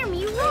 Hear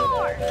me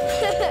roar!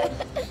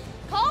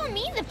 Call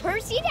me the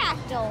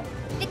Percy-dactyl.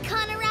 The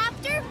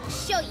Conoraptor will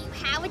show you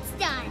how it's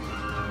done.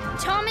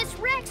 Thomas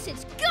Rex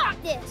has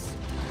got this!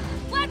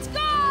 Let's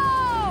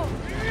go!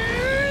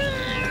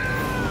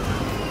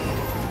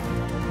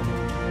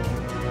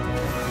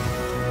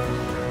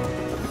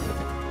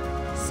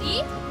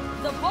 See?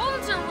 The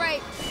bones are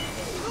right.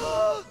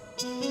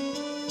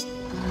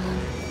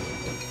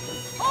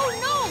 Oh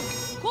no!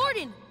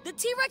 Gordon, the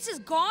T-Rex is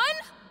gone?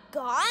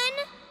 Gone?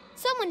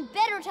 Someone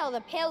better tell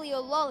the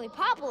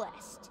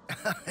paleolollipopolist.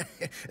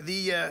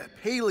 The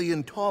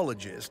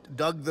paleontologist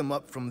dug them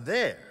up from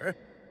there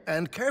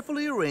and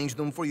carefully arranged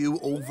them for you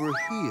over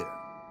here.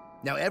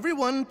 Now,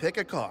 everyone pick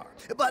a car,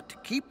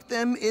 but keep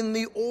them in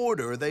the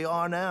order they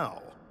are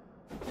now.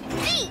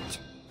 Feet,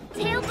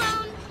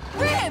 tailbone,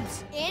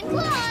 Ribs! and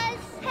claws,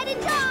 head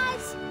and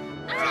jaws.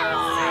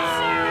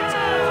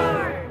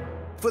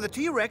 For the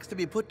T-Rex to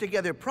be put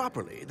together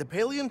properly, the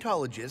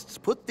paleontologists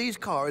put these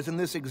cars in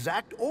this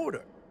exact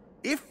order.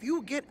 If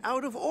you get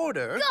out of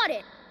order... Got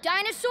it!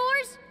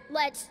 Dinosaurs,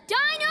 let's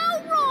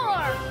dino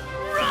roar!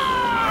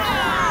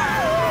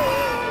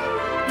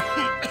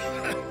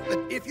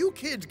 If you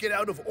kids get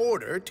out of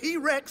order,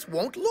 T-Rex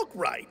won't look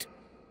right.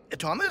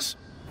 Thomas?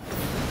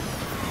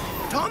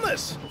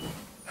 Thomas!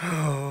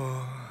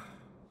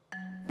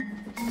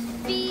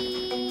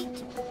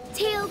 Feet,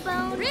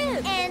 tailbone,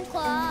 Ribs. and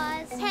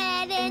claws,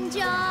 head and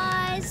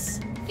jaws.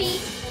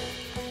 Feet,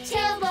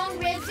 tailbone,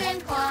 ribs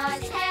and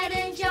claws, head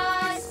and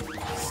jaws.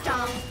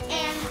 Stomp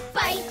and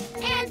bite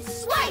and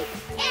swipe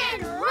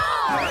and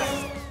roar.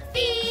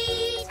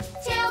 Feet,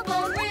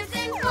 tailbone, ribs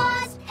and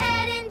claws,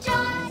 head and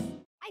jaws.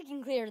 I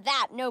can clear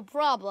that, no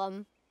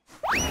problem.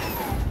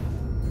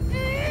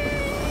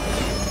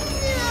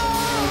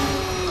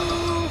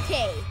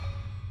 Okay.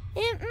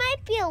 It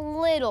might be a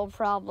little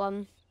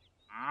problem.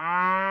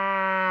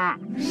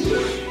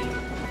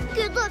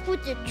 Good luck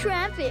with the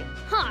traffic.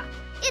 Huh,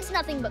 it's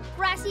nothing but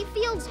grassy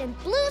fields and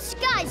blue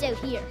skies out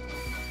here.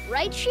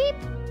 Right, sheep?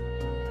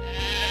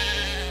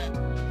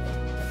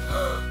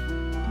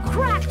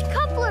 Cracked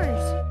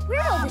couplers!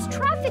 Where'd all this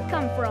traffic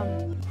come from?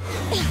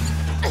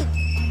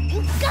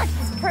 You got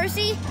this,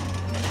 Percy!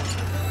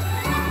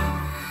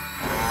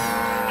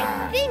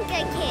 I think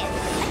I can.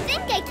 I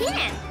think I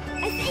can.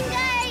 I think I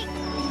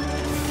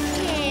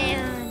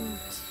can't.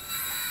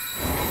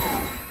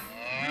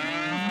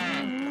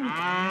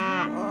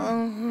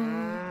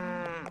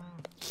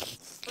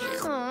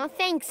 Aw,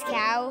 thanks,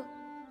 Cow.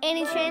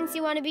 Any chance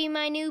you want to be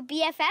my new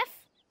BFF?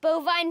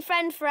 Bovine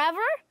friend forever?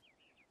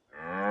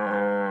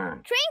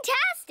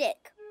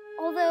 Traintastic!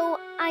 Although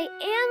I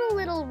am a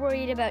little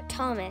worried about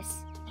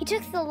Thomas. He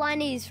took the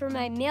lineys for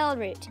my mail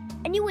route,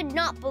 and you would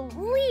not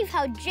believe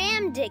how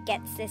jammed it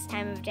gets this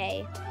time of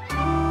day.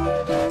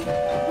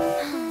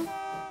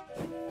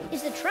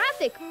 Is the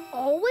traffic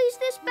always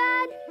this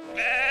bad?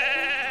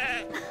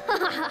 Ha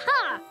ha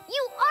ha!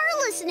 You are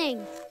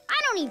listening!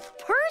 I don't need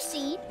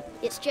Percy.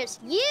 It's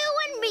just you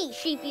and me,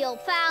 sheepy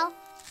old pal.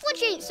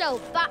 Which ain't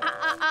so bad.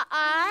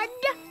 Huh?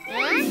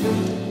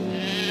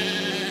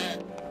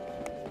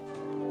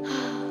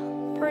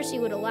 Percy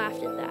would have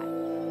laughed at that.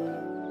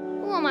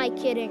 Who am I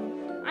kidding?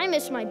 I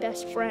miss my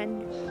best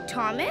friend.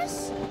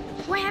 Thomas?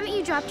 Why haven't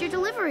you dropped your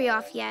delivery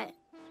off yet?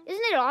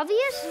 Isn't it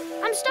obvious?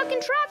 I'm stuck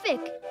in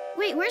traffic.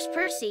 Wait, where's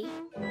Percy?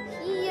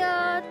 He,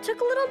 took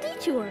a little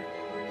detour.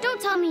 Don't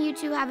tell me you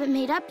two haven't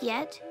made up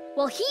yet.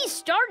 Well, he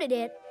started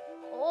it.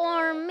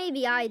 Or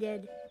maybe I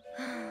did.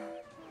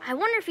 I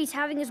wonder if he's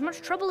having as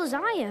much trouble as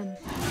I am.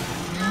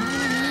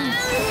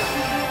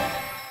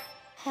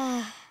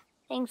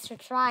 Thanks for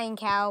trying,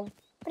 Cow.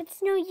 But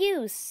it's no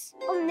use.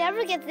 I'll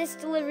never get this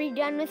delivery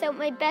done without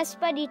my best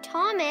buddy,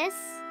 Thomas.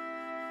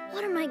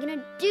 What am I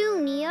gonna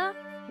do, Nia?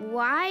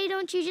 Why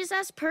don't you just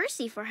ask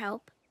Percy for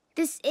help?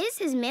 This is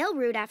his mail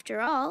route,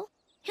 after all.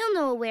 He'll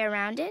know a way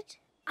around it.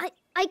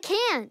 I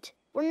can't.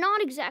 We're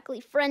not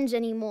exactly friends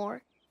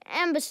anymore.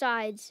 And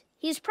besides,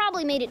 he's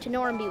probably made it to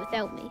Normanby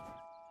without me.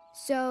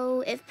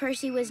 So, if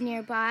Percy was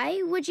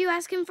nearby, would you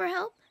ask him for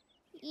help?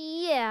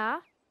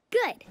 Yeah.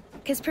 Good,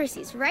 because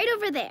Percy's right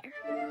over there.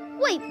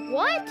 Wait,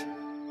 what?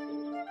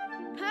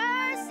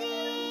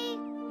 Percy!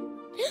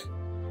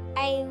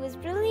 I was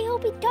really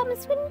hoping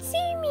Thomas wouldn't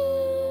see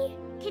me.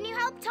 Can you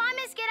help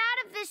Thomas get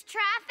out of this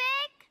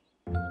traffic?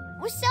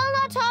 We're still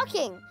not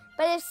talking,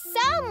 but if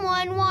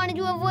someone wanted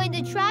to avoid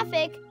the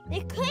traffic,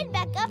 they could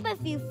back up a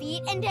few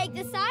feet and take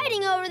the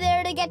siding over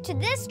there to get to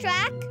this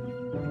track.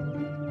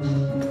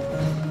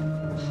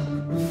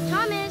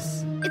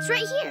 Thomas, it's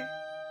right here.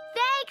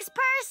 Thanks,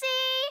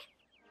 Percy!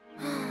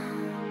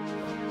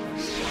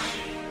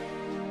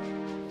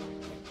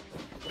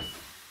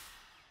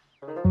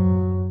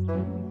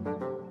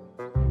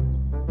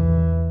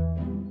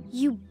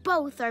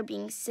 both are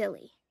being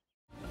silly.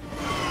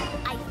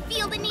 I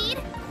feel the need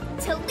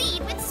to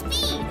lead with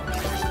speed.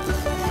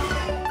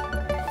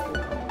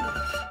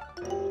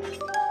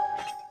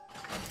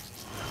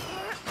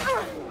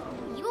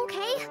 You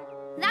okay?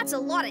 That's a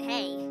lot of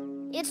hay.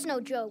 It's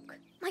no joke.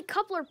 My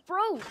coupler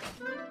broke.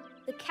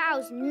 The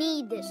cows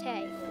need this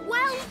hay.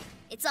 Well,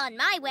 it's on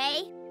my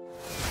way.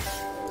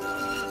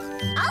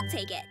 I'll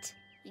take it.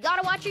 You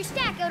gotta watch your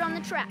stack out on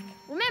the track.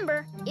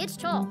 Remember, it's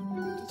tall.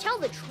 To tell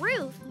the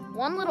truth,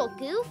 one little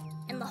goof,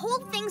 and the whole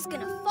thing's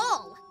gonna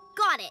fall.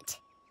 Got it.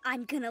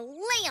 I'm gonna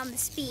lay on the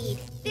speed.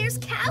 There's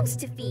cows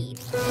to feed.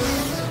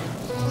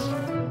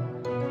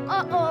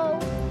 Uh-oh.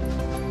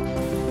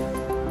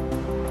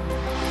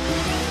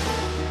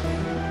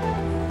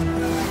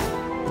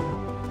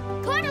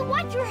 Gotta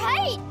watch your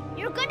height.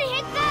 You're gonna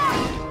hit the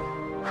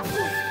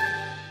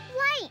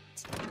light.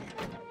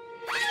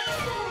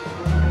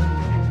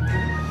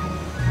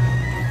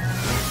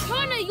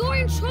 Hannah, you're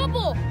in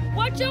trouble.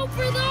 Watch out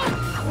for the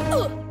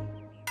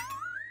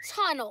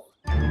tunnel.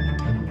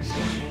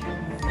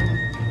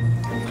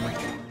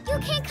 You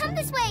can't come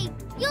this way.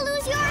 You'll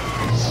lose your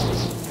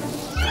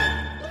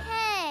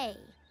hay.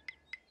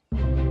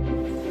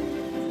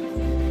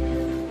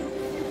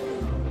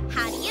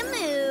 How do you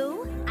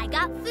moo? I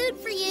got food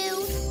for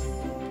you.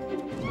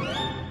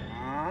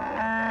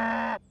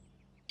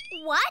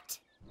 What?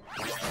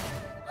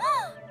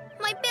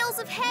 My bales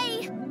of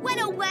hay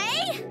went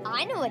away?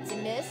 I know what's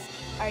in this.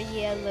 Are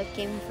you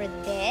looking for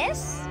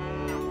this?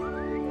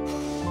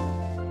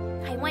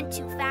 I went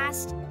too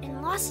fast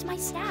and lost my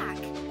stack.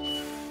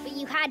 But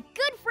you had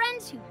good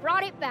friends who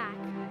brought it back.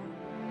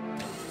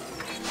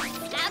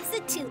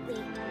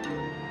 Absolutely.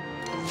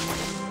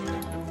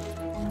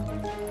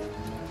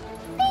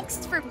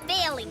 Thanks for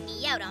bailing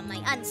me out on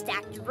my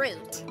unstacked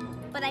route.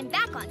 But I'm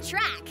back on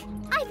track.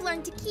 I've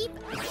learned to keep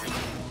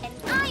an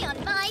eye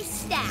on my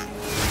stack.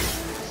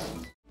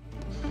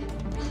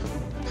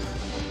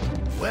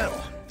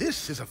 Well,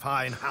 this is a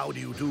fine how do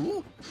you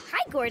do.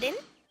 Hi, Gordon.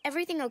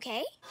 Everything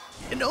okay?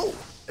 No,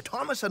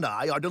 Thomas and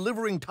I are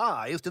delivering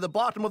ties to the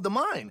bottom of the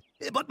mine,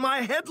 but my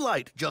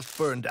headlight just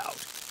burned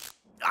out.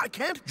 I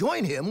can't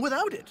join him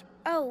without it.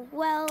 Oh,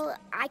 well,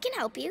 I can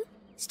help you.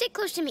 Stick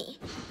close to me.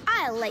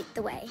 I'll light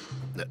the way.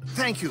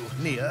 Thank you,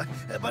 Nia,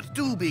 but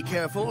do be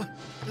careful.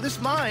 This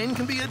mine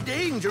can be a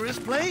dangerous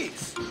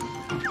place.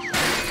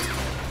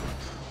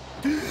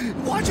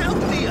 Watch out,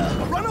 Nia!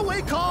 A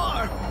runaway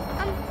car!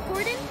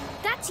 Gordon,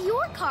 that's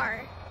your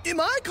car. In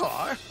my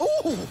car?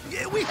 Oh,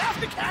 yeah, we have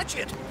to catch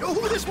it.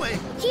 Oh, this way.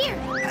 Here.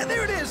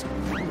 There it is.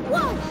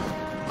 Whoa!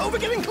 Oh, we're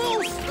getting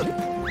close.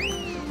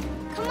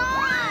 Come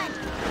on!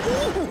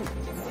 Ooh.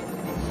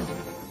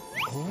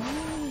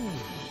 Oh,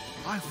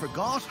 I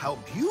forgot how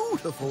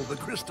beautiful the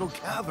crystal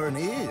cavern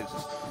is.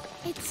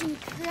 It's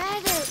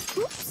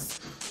incredible. Oops.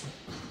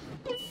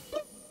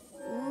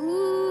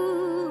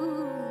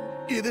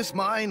 This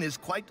mine is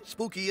quite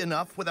spooky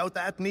enough without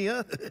that,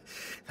 Nia.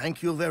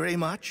 Thank you very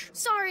much.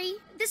 Sorry,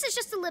 this is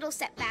just a little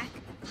setback.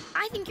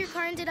 I think your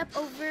car ended up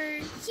over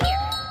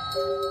here.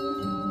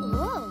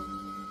 Oh.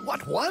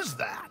 What was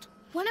that?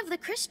 One of the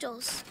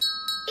crystals.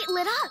 It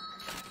lit up.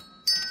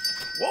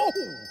 Whoa!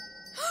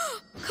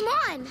 Come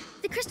on!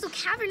 The crystal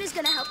cavern is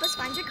gonna help us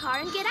find your car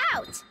and get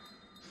out.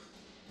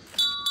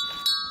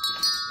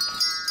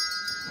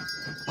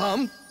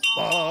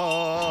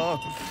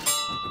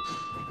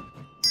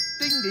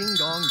 Ding, ding,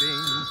 dong,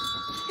 ding.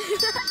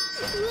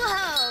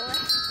 Whoa!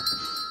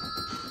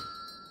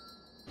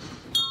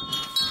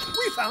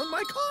 We found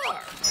my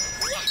car.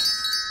 Yes!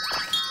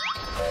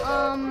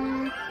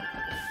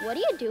 What are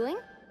you doing?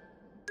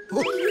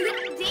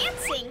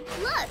 Dancing!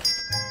 Look!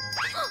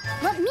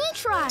 Let me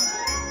try.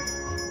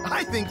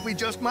 I think we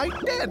just might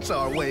dance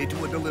our way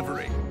to a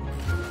delivery.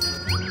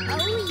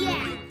 Oh,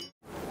 yeah.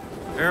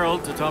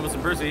 Harold to Thomas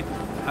and Percy.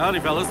 Howdy,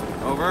 fellas.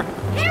 Over.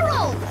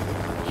 Harold!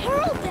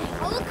 Harold, the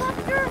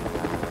helicopter?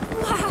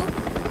 Wow,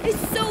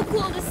 it's so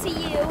cool to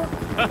see you.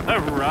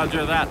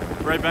 Roger that.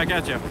 Right back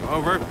at you.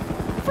 Over.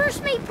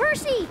 First mate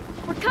Percy,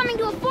 we're coming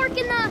to a fork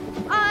in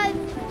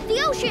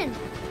the ocean.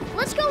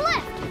 Let's go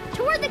left,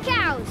 toward the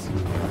cows.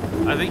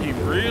 I think he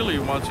really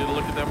wants you to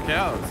look at them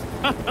cows.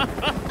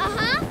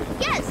 Uh-huh,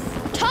 yes.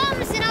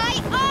 Thomas and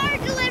I are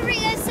delivering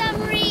a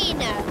submarine.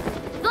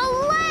 The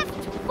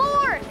left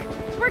fork.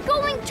 We're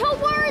going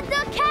toward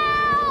the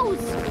cows.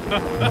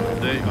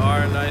 They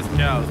are nice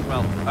cows.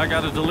 Well, I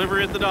got a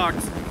delivery at the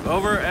docks.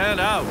 Over and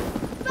out.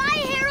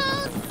 Bye,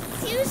 Harold.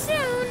 See you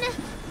soon.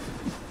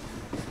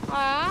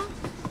 Aw,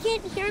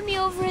 can't hear me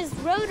over his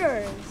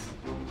rotors.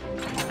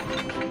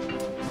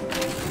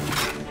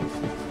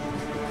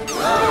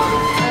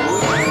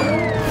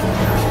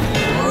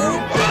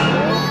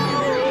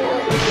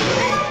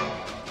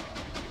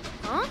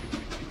 Huh?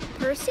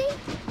 Percy?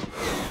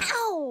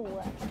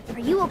 Ow! Are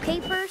you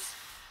okay, Percy?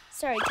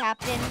 Sorry,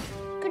 Captain.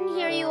 Couldn't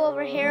hear you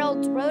over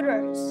Harold's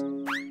rotors.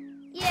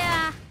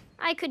 Yeah,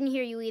 I couldn't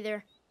hear you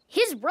either.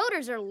 His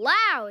rotors are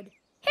loud.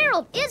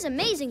 Harold is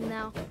amazing,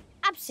 though.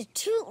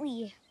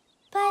 Absolutely.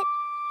 But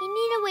you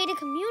need a way to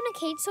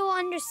communicate so we'll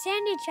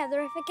understand each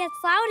other if it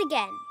gets loud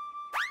again.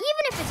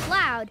 Even if it's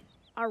loud,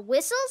 our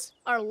whistles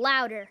are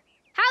louder.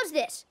 How's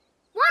this?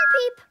 1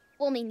 peep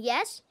will mean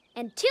yes,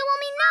 and 2 will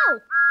mean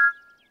no.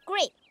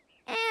 Great.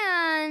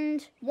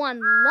 And 1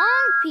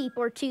 long peep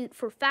or toot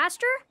for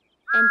faster,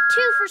 and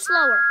 2 for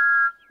slower.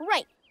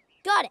 Right.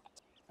 Got it.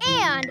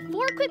 And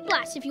 4 quick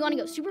blasts if you want to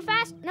go super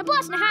fast, and a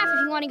blast and a half if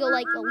you want to go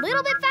like a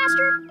little bit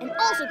faster, and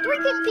also 3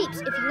 quick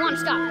peeps if you want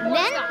to stop. And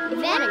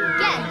then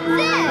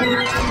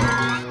again.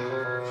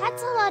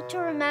 That's a lot to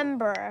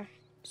remember.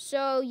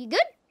 So, you good?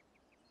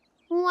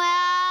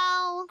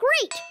 Well...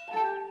 Great!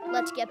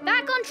 Let's get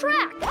back on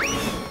track.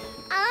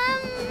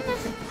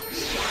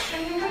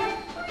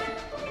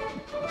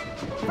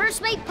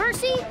 First mate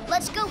Percy,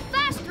 let's go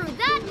fast through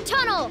that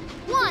tunnel.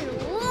 1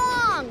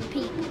 long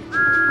peep.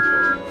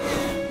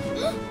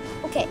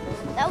 Okay,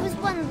 that was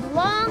 1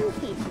 long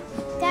peep.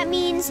 That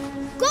means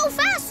go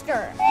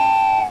faster.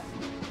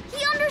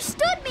 He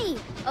understood me.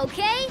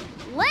 Okay,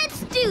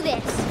 let's do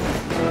this.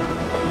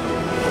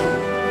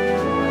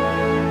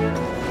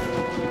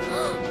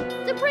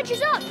 The bridge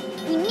is up.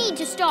 We need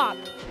to stop.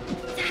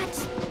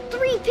 That's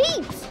 3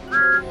 peeps.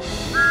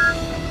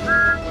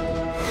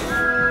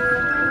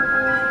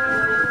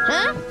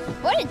 Huh?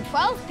 What did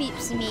 12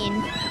 peeps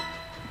mean?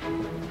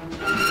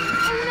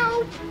 Oh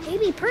no,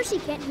 maybe Percy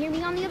can't hear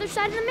me on the other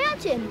side of the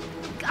mountain.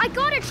 I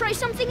gotta try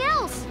something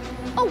else.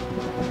 Oh.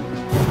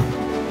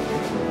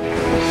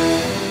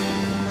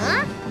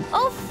 Huh?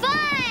 Oh,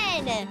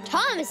 fun!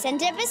 Thomas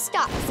sent up a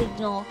stop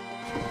signal.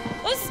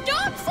 A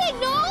stop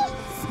signal?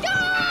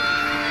 Stop!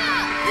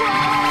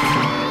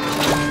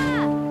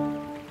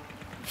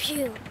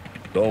 Phew.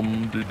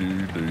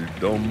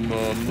 Dum-de-dee-dee-dum,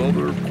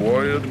 another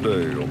quiet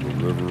day on the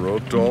river,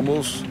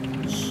 Thomas.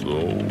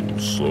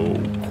 So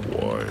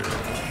quiet.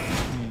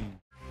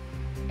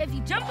 If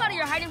you jump out of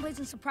your hiding place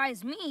and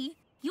surprise me,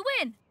 you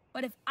win.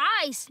 But if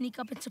I sneak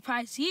up and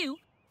surprise you,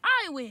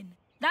 I win.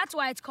 That's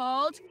why it's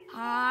called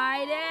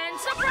hide and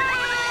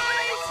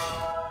surprise!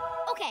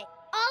 Okay,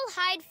 I'll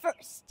hide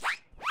first.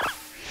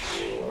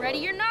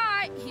 Ready or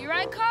not, here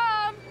I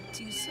come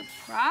to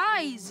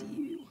surprise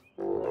you.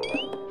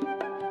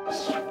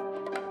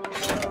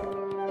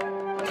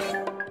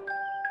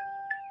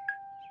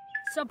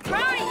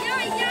 Surprise!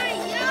 Yay, yay,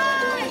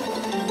 yay!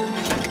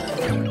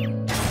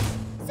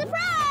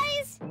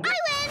 Surprise! I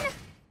win!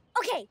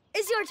 Okay,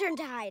 it's your turn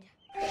to hide.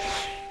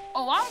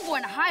 Oh, I'm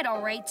going to hide,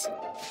 all right.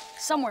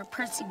 Somewhere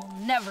Percy will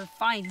never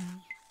find me.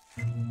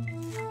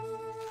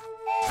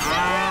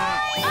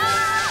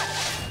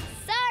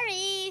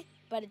 Sorry,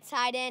 but it's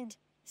hide and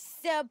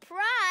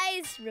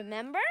surprise,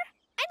 remember?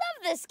 I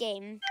love this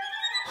game.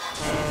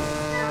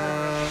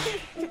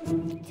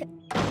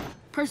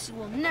 Percy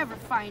will never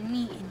find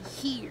me in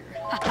here.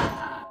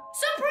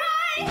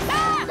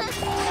 Surprise!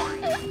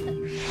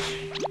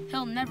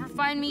 He'll never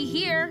find me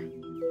here.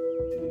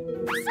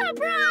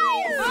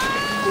 Surprise!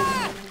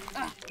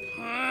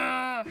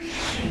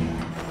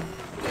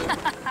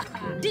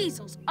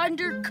 Diesel's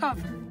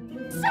undercover.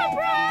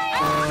 Surprise!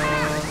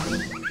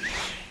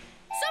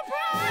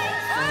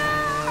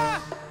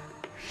 Surprise!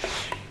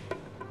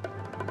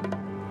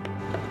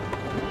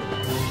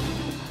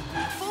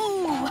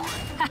 Ooh!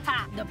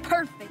 The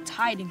perfect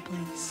hiding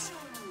place.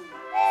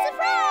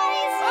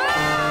 Surprise!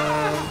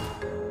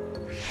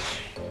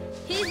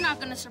 He's not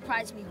gonna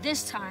surprise me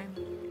this time.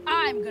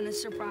 I'm gonna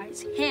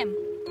surprise him.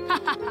 Ha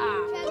ha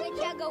ha! Chugga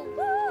chugga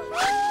woo!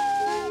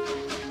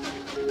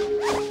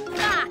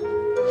 Ah!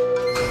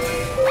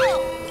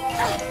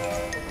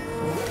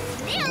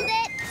 Nailed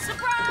it!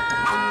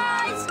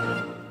 Surprise!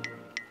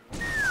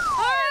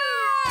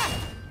 Ah!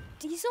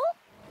 Diesel?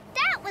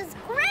 That was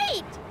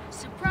great!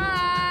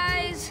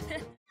 Surprise!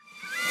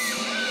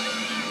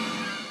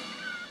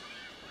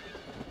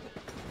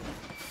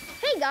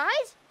 Hey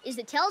guys, is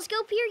the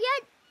telescope here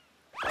yet?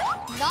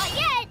 Not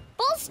yet.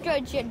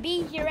 Bulstrode should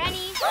be here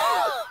any...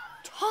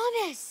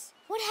 Thomas,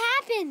 what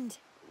happened?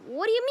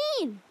 What do you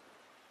mean?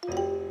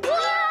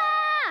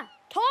 Ah!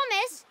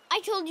 Thomas,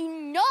 I told you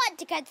not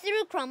to cut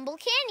through Crumble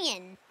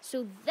Canyon.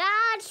 So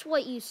that's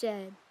what you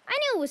said. I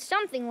knew it was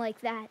something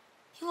like that.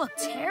 You look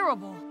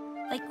terrible.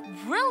 Like,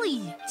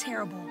 really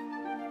terrible.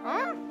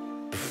 Huh?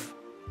 Pfft,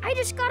 I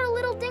just got a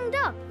little dinged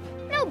up.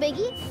 No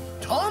biggie.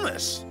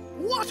 Thomas,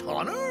 what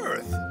on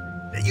earth?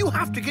 You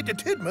have to get to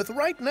Tidmouth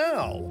right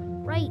now.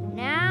 Right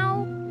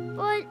now?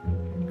 But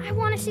I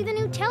want to see the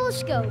new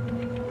telescope.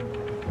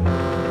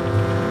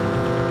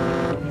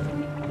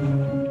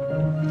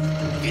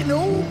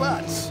 No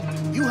buts.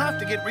 You have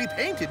to get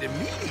repainted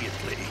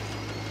immediately.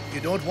 You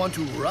don't want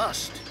to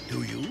rust,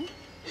 do you?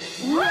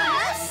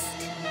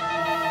 Rust?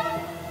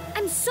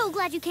 I'm so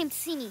glad you came to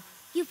see me.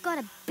 You've got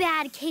a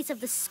bad case of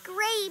the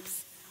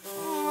scrapes.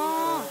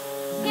 Aww.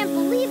 Can't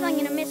believe I'm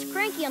gonna miss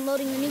Cranky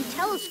unloading the new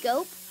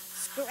telescope.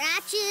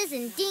 Scratches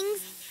and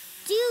dings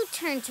do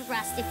turn to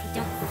rust if you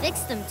don't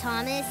fix them,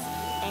 Thomas.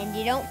 And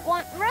you don't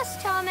want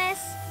rust, Thomas.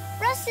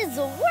 Rust is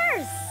the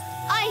worst.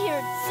 I hear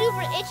it's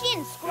super itchy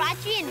and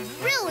scratchy and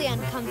really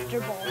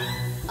uncomfortable.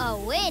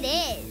 Oh, it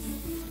is.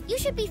 You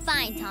should be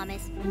fine,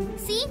 Thomas.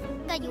 See?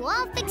 Got you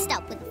all fixed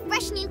up with a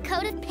fresh new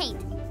coat of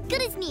paint.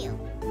 Good as new.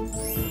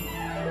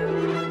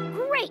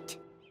 Great!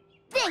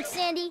 Thanks,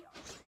 Sandy.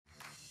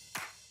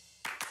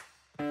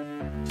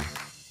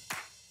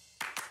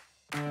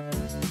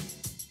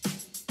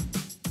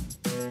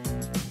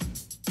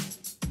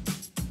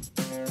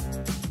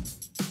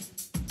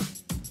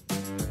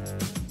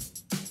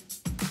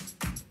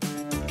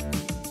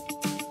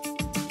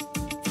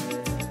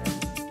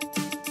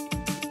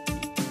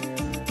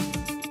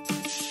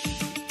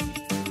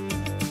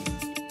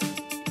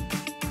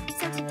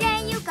 So today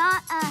you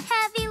got a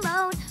heavy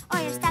load, or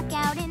you're stuck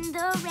out in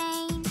the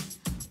rain,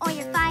 or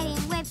you're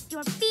fighting with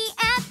your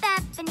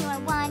BFF and you're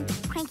one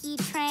cranky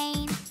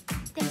train.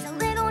 There's a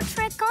little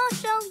trick I'll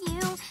show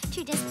you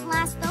to just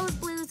blast those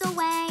blues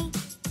away.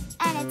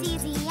 And it's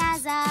easy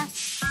as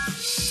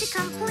to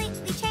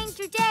completely change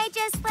your day,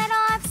 just let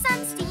off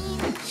some steam.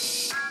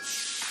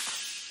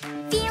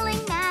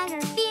 Feeling mad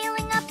or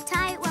feeling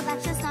uptight, well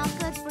that's just not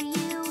good for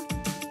you.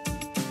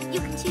 You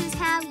can choose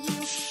how you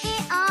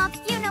get off,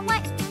 you know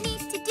what you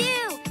need to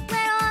do.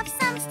 Let off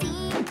some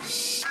steam.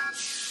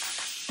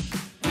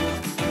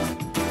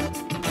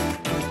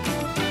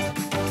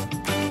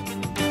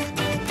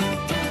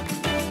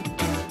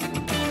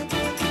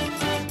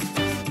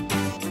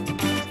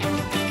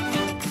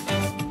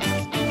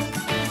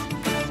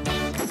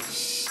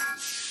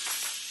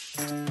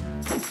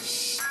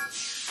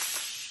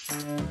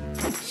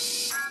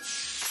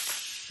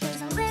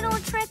 There's a little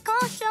trick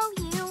I'll show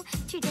you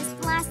to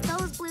just blast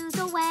those blues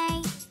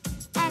away.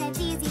 And it's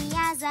easy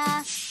as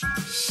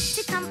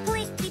to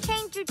completely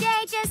change your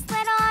day, just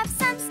let off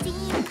some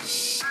steam.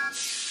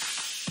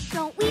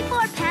 Don't weep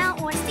or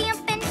pout or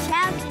stamp and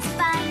shout, just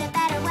find a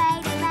better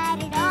way to let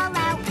it all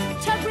out.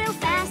 Chug real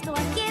fast or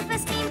give a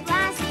steam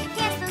blast,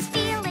 dance those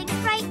feelings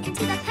right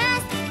into the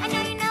past. I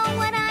know you know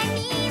what I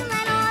mean,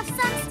 let off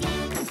some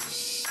steam.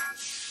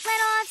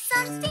 Let off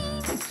some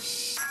steam.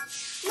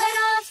 Let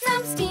off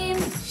some steam.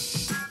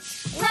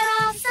 Let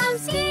off some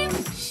steam.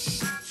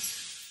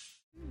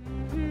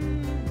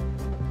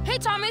 Hey,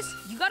 Thomas,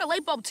 you got a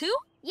light bulb too?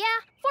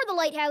 Yeah, for the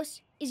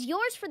lighthouse. Is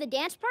yours for the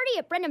dance party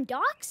at Brenham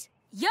Docks?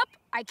 Yup,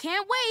 I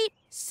can't wait.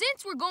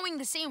 Since we're going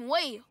the same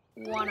way,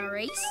 wanna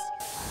race?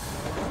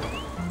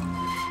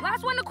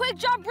 Last one to quick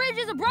jump bridge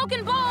is a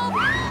broken bulb.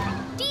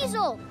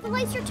 Diesel, the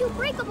lights are too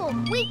breakable.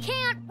 We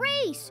can't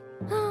race.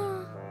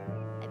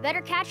 I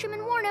better catch him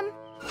and warn him.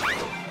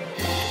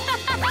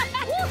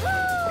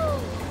 Woohoo!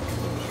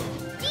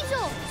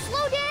 Diesel,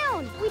 slow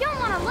down. We don't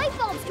want our light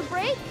bulbs to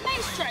break.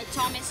 Nice try,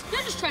 Thomas.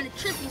 You're just trying to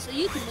trick me so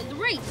you can win the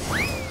race.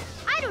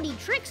 I don't need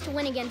tricks to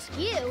win against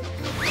you.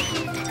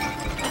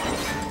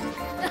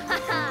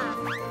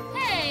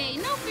 Hey,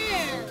 no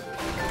fair.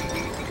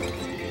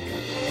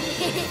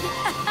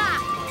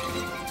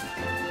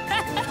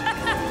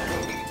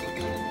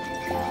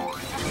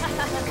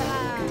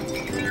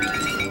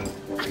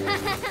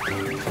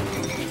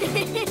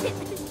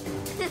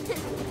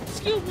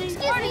 Excuse me.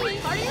 Pardon me.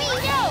 Pardon me.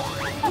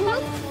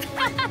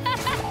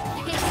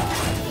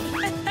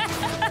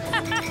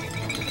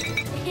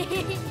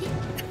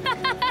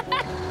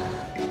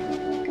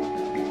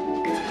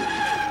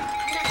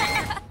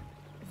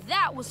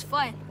 That was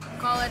fun.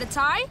 Call it a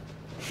tie?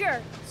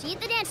 Sure. See you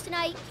at the dance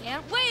tonight.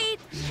 Can't wait.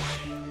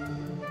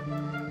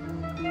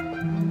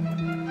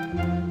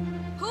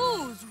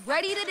 Who's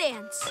ready to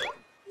dance?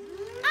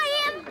 I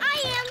am.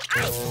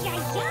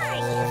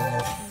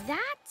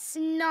 That's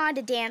not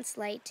a dance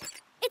light.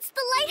 It's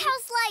the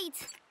lighthouse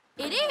light.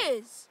 It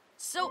is.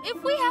 So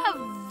if we have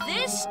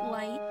this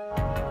light...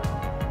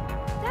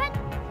 That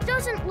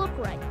doesn't look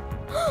right.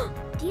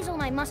 Diesel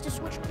and I must have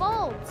switched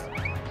bulbs.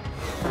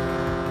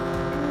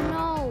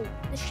 No,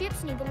 the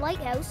ships need the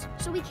lighthouse,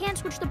 so we can't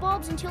switch the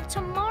bulbs until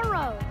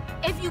tomorrow.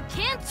 If you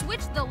can't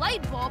switch the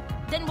light bulb,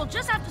 then we'll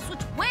just have to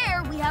switch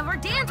where we have our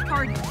dance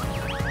party.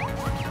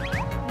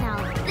 Now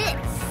this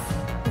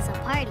is a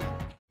party.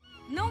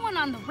 No one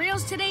on the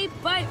rails today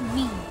but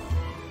me.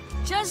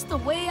 Just the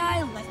way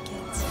I like it.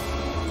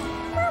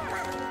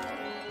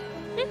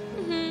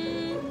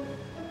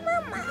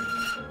 Mama.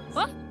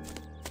 What?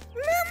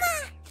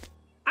 Mama.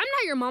 I'm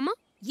not your mama.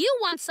 You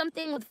want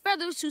something with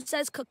feathers who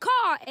says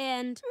caca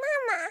and...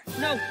 Mama.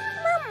 No.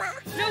 Mama.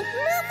 No.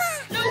 Mama.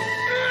 No.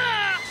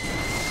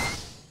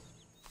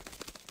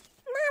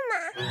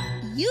 Mama.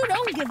 You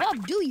don't give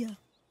up, do you?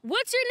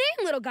 What's your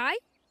name, little guy?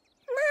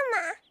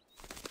 Mama.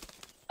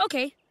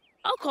 Okay,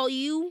 I'll call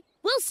you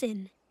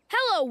Wilson.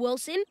 Hello,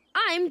 Wilson.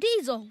 I'm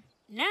Diesel.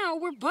 Now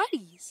we're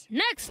buddies.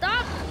 Next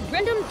stop,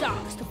 Brenham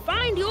Docks to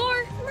find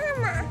your...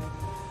 Mama.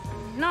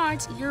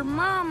 Not your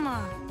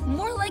mama.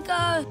 More like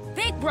a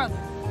big brother.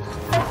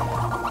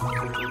 Mama!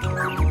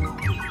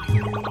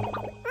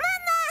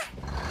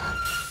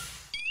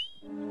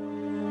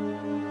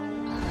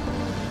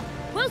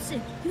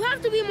 Wilson, you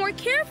have to be more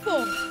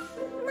careful.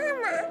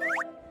 Mama.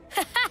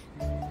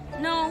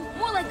 No,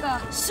 more like a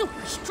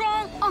super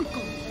strong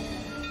uncle.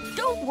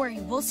 Don't worry,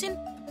 Wilson.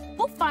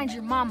 We'll find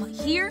your mama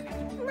here.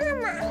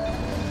 Mama.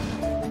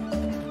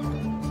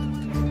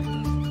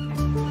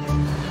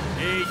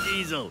 Hey,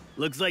 Diesel.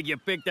 Looks like you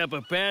picked up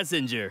a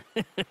passenger.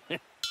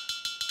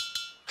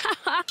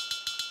 I'm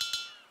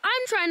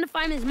trying to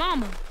find his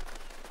mama.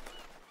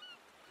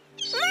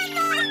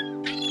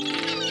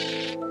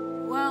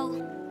 Well,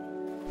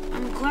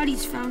 I'm glad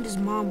he's found his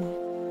mama.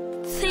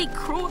 They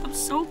grow up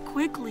so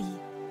quickly.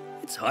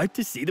 It's hard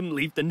to see them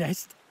leave the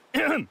nest.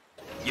 You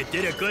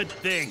did a good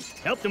thing.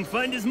 Helped him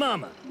find his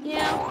mama.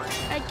 Yeah,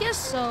 I guess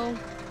so.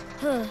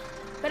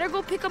 Better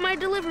go pick up my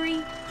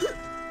delivery.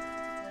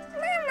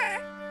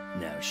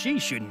 Now, she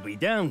shouldn't be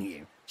down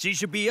here. She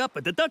should be up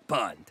at the duck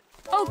pond.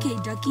 Okay,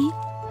 Ducky.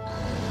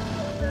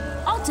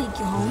 I'll take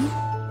you home.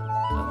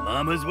 A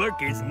mama's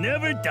work is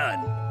never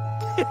done.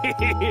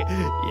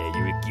 Yeah,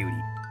 you're a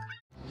cutie.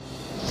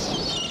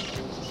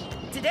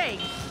 Today,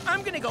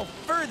 I'm gonna go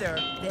further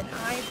than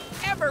I've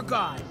ever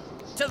gone.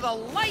 To the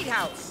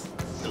lighthouse.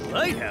 The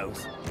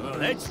lighthouse? Oh,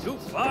 that's too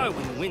far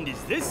when the wind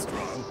is this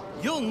strong.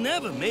 You'll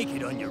never make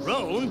it on your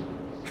own.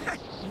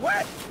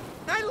 What?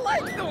 I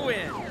like the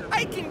wind.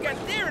 I can get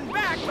there and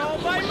back all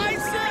by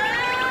myself.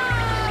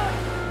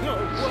 Whoa,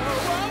 whoa,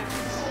 whoa.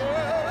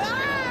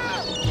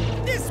 Ah!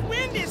 This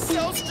wind is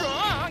so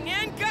strong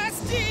and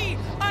gusty.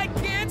 I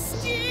can't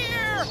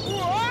steer.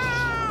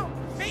 Whoa!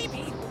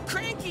 Maybe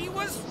Cranky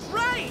was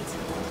right.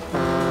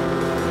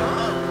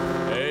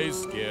 Hey,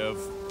 Skiff.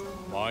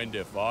 Mind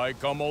if I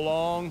come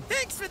along?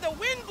 Thanks for the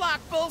wind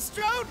block,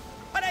 Bulstrode.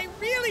 But I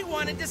really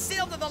wanted to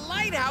sail to the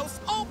lighthouse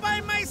all by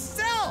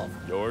myself.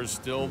 You're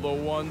still the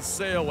one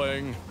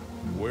sailing.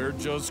 We're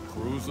just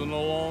cruising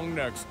along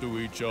next to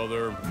each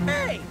other.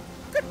 Hey,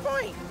 good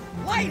point.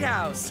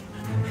 Lighthouse.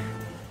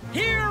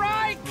 Here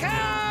I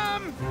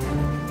come!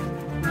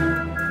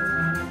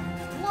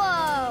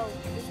 Whoa,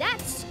 is that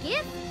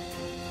Skip?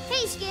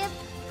 Hey, Skip.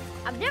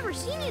 I've never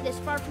seen you this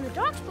far from the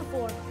docks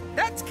before.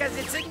 That's because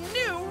it's a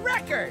new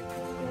record.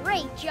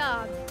 Great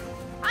job.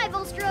 Hi,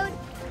 Bulstrode.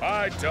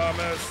 Hi,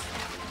 Thomas.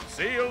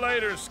 See you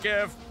later,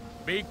 Skiff.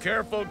 Be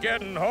careful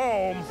getting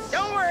home.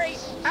 Don't worry.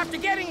 After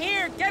getting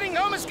here, getting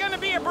home is gonna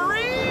be a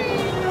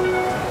breeze.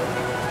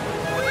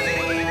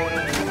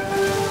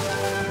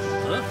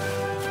 Huh?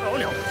 Oh,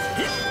 no.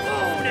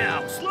 Oh,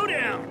 now, slow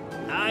down.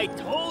 I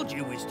told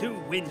you it was too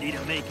windy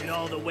to make it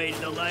all the way to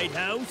the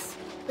lighthouse.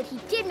 But he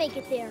did make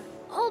it there,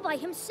 all by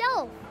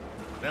himself.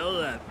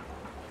 Well,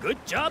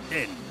 good job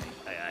then,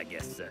 I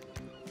guess.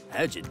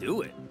 How'd you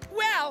do it?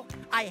 Well,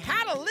 I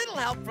had a little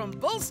help from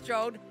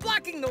Bulstrode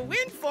blocking the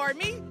wind for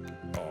me.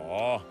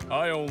 Aw,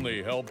 I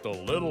only helped a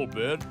little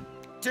bit.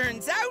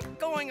 Turns out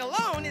going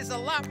alone is a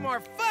lot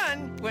more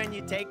fun when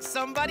you take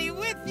somebody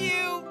with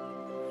you.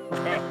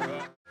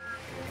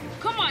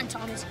 Come on,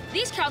 Thomas.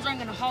 These cows aren't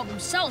gonna haul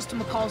themselves to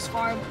McCall's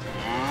farm.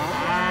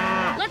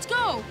 Let's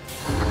go.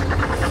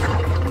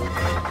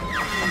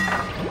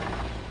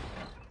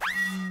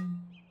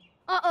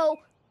 Uh-oh.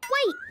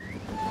 Wait.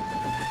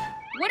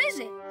 What is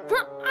it?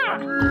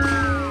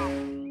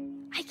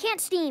 I can't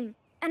steam,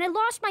 and I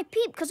lost my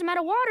peep because I'm out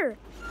of water.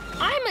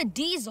 I'm a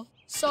diesel,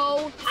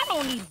 so I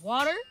don't need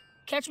water.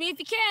 Catch me if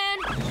you can.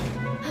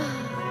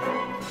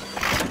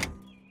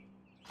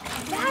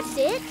 That's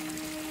it.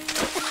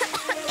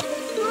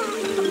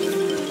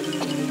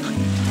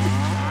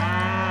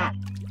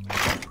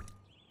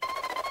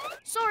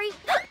 Sorry,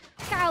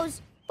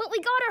 cows, but we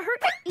gotta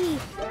hurt.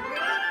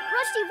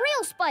 Rusty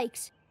rail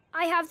spikes.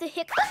 I have the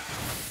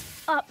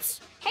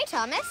hiccups. Hey,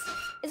 Thomas.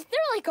 Is there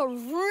like a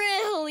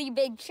really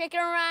big chicken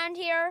around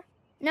here?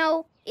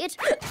 No, it's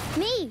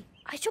me.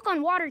 I took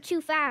on water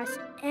too fast,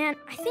 and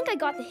I think I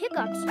got the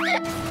hiccups.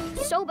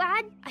 So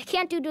bad, I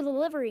can't do the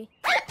delivery.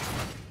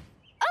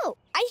 Oh,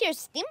 I hear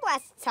steam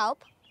blasts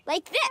help.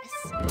 Like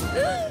this.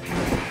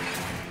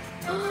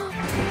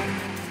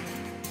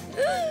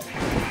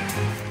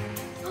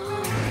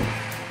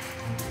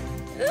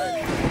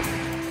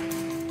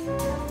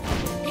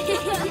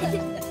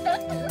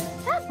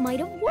 That might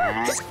have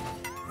worked.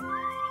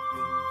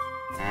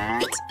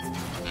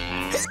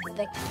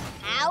 The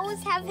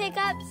cows have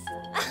hiccups?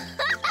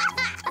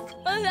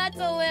 Oh, that's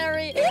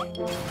hilarious.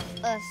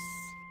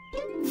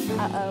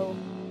 Uh-oh.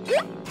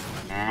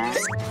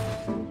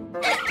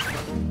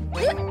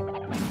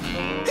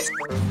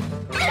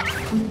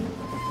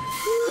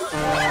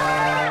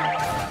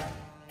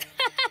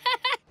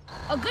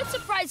 A good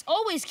surprise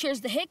always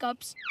cures the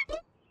hiccups.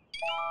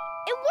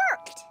 It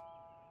worked.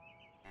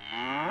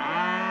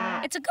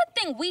 It's a good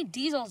thing we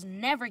diesels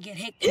never get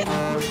hiccups.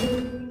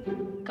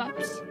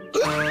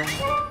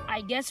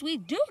 I guess we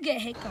do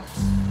get hiccups.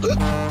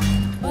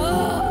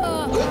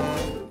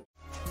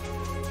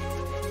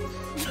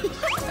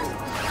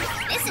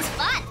 This is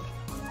fun.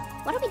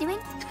 What are we doing?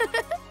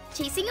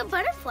 Chasing a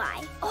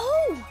butterfly.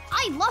 Oh,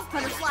 I love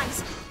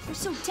butterflies. They're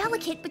so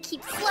delicate but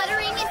keep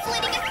fluttering and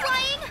flitting and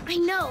flying. I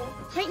know.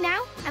 Right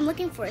now, I'm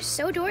looking for a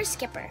Sodor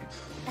skipper.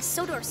 A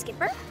Sodor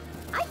skipper?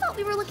 I thought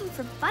we were looking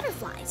for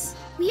butterflies.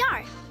 We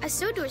are. A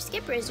Sodor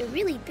skipper is a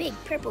really big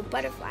purple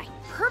butterfly.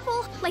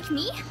 Purple, like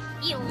me?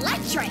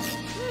 Electric!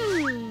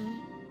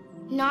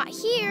 Not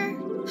here.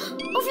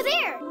 Over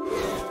there!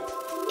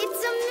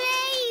 It's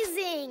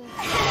amazing!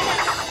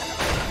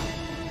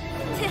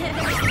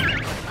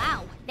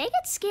 Wow, they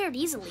get scared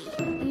easily.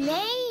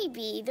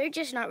 Maybe they're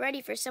just not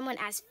ready for someone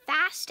as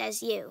fast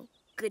as you.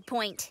 Good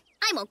point.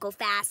 I won't go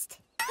fast.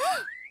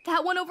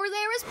 That one over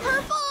there is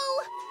purple!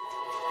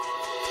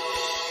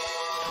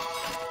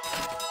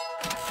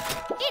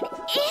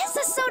 is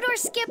a Sodor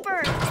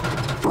skipper!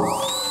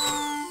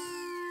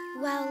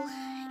 Well,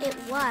 it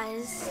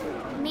was.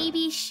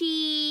 Maybe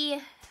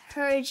she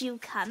heard you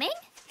coming?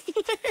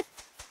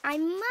 I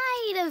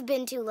might have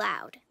been too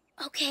loud.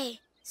 Okay,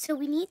 so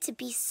we need to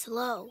be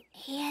slow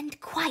and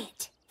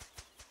quiet.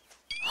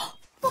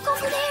 Look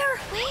over there!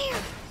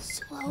 Where?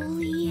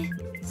 Slowly,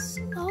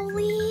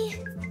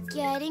 slowly.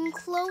 Getting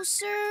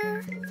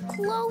closer,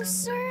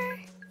 closer.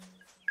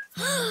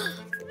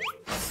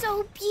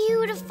 So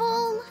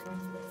beautiful.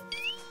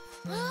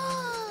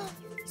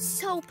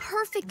 So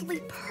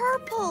perfectly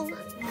purple.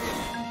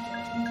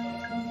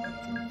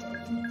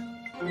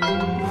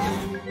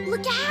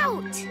 Look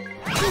out!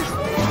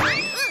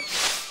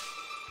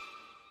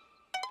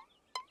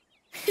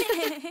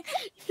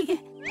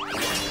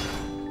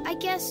 I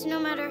guess no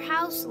matter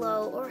how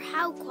slow or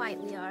how quiet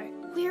we are,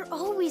 we're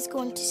always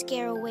going to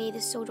scare away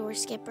the Sodor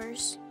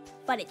skippers.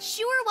 But it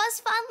sure was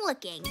fun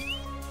looking.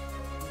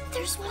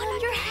 There's one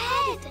on your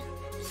head.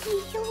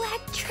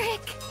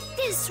 Electric.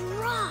 This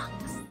rocks.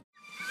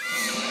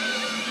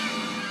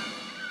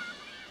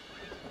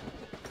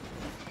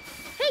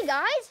 Hey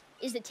guys,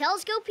 is the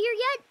telescope here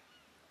yet?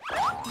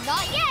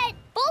 Not yet.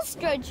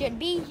 Bulstrode should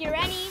be here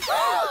any...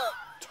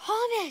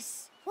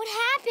 Thomas, what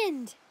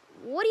happened?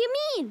 What do you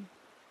mean?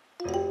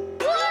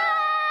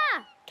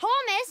 Ah!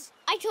 Thomas,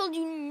 I told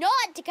you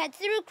not to cut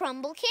through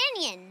Crumble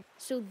Canyon.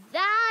 So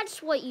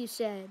that's what you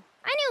said.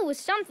 I knew it was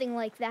something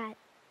like that.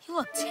 You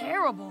look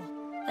terrible.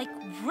 Like,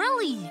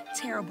 really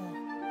terrible.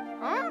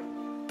 Huh?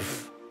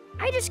 Pfft,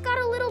 I just got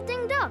a little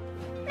dinged up.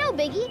 No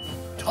biggie.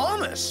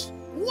 Thomas,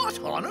 what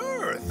on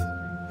earth?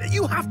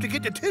 You have to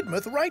get to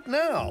Tidmouth right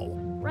now.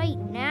 Right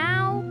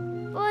now?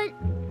 But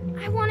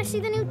I want to see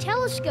the new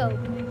telescope.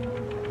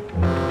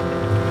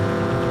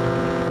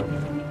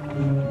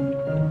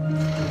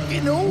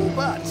 No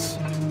buts.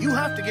 You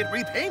have to get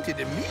repainted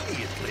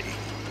immediately.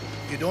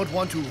 You don't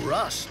want to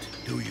rust,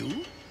 do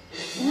you?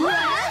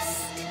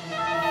 Rust?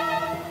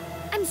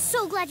 I'm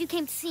so glad you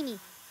came to see me.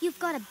 You've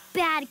got a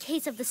bad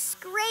case of the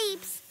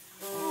scrapes.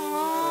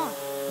 Aww.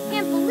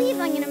 Can't believe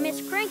I'm gonna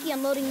miss Cranky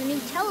unloading the new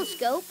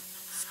telescope.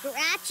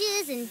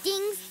 Scratches and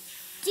dings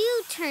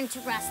do turn to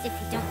rust if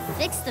you don't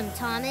fix them,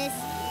 Thomas.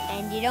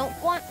 And you don't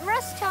want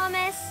rust,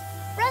 Thomas.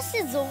 Rust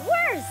is the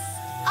worst.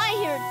 I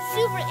hear it's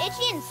super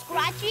itchy and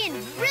scratchy and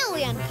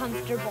really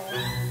uncomfortable.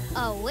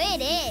 Oh,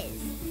 it is.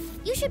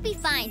 You should be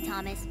fine,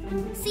 Thomas.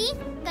 See?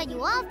 Got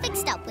you all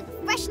fixed up with a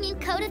fresh new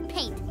coat of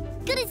paint.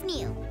 Good as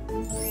new.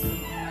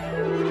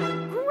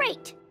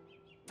 Great.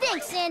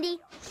 Thanks, Sandy.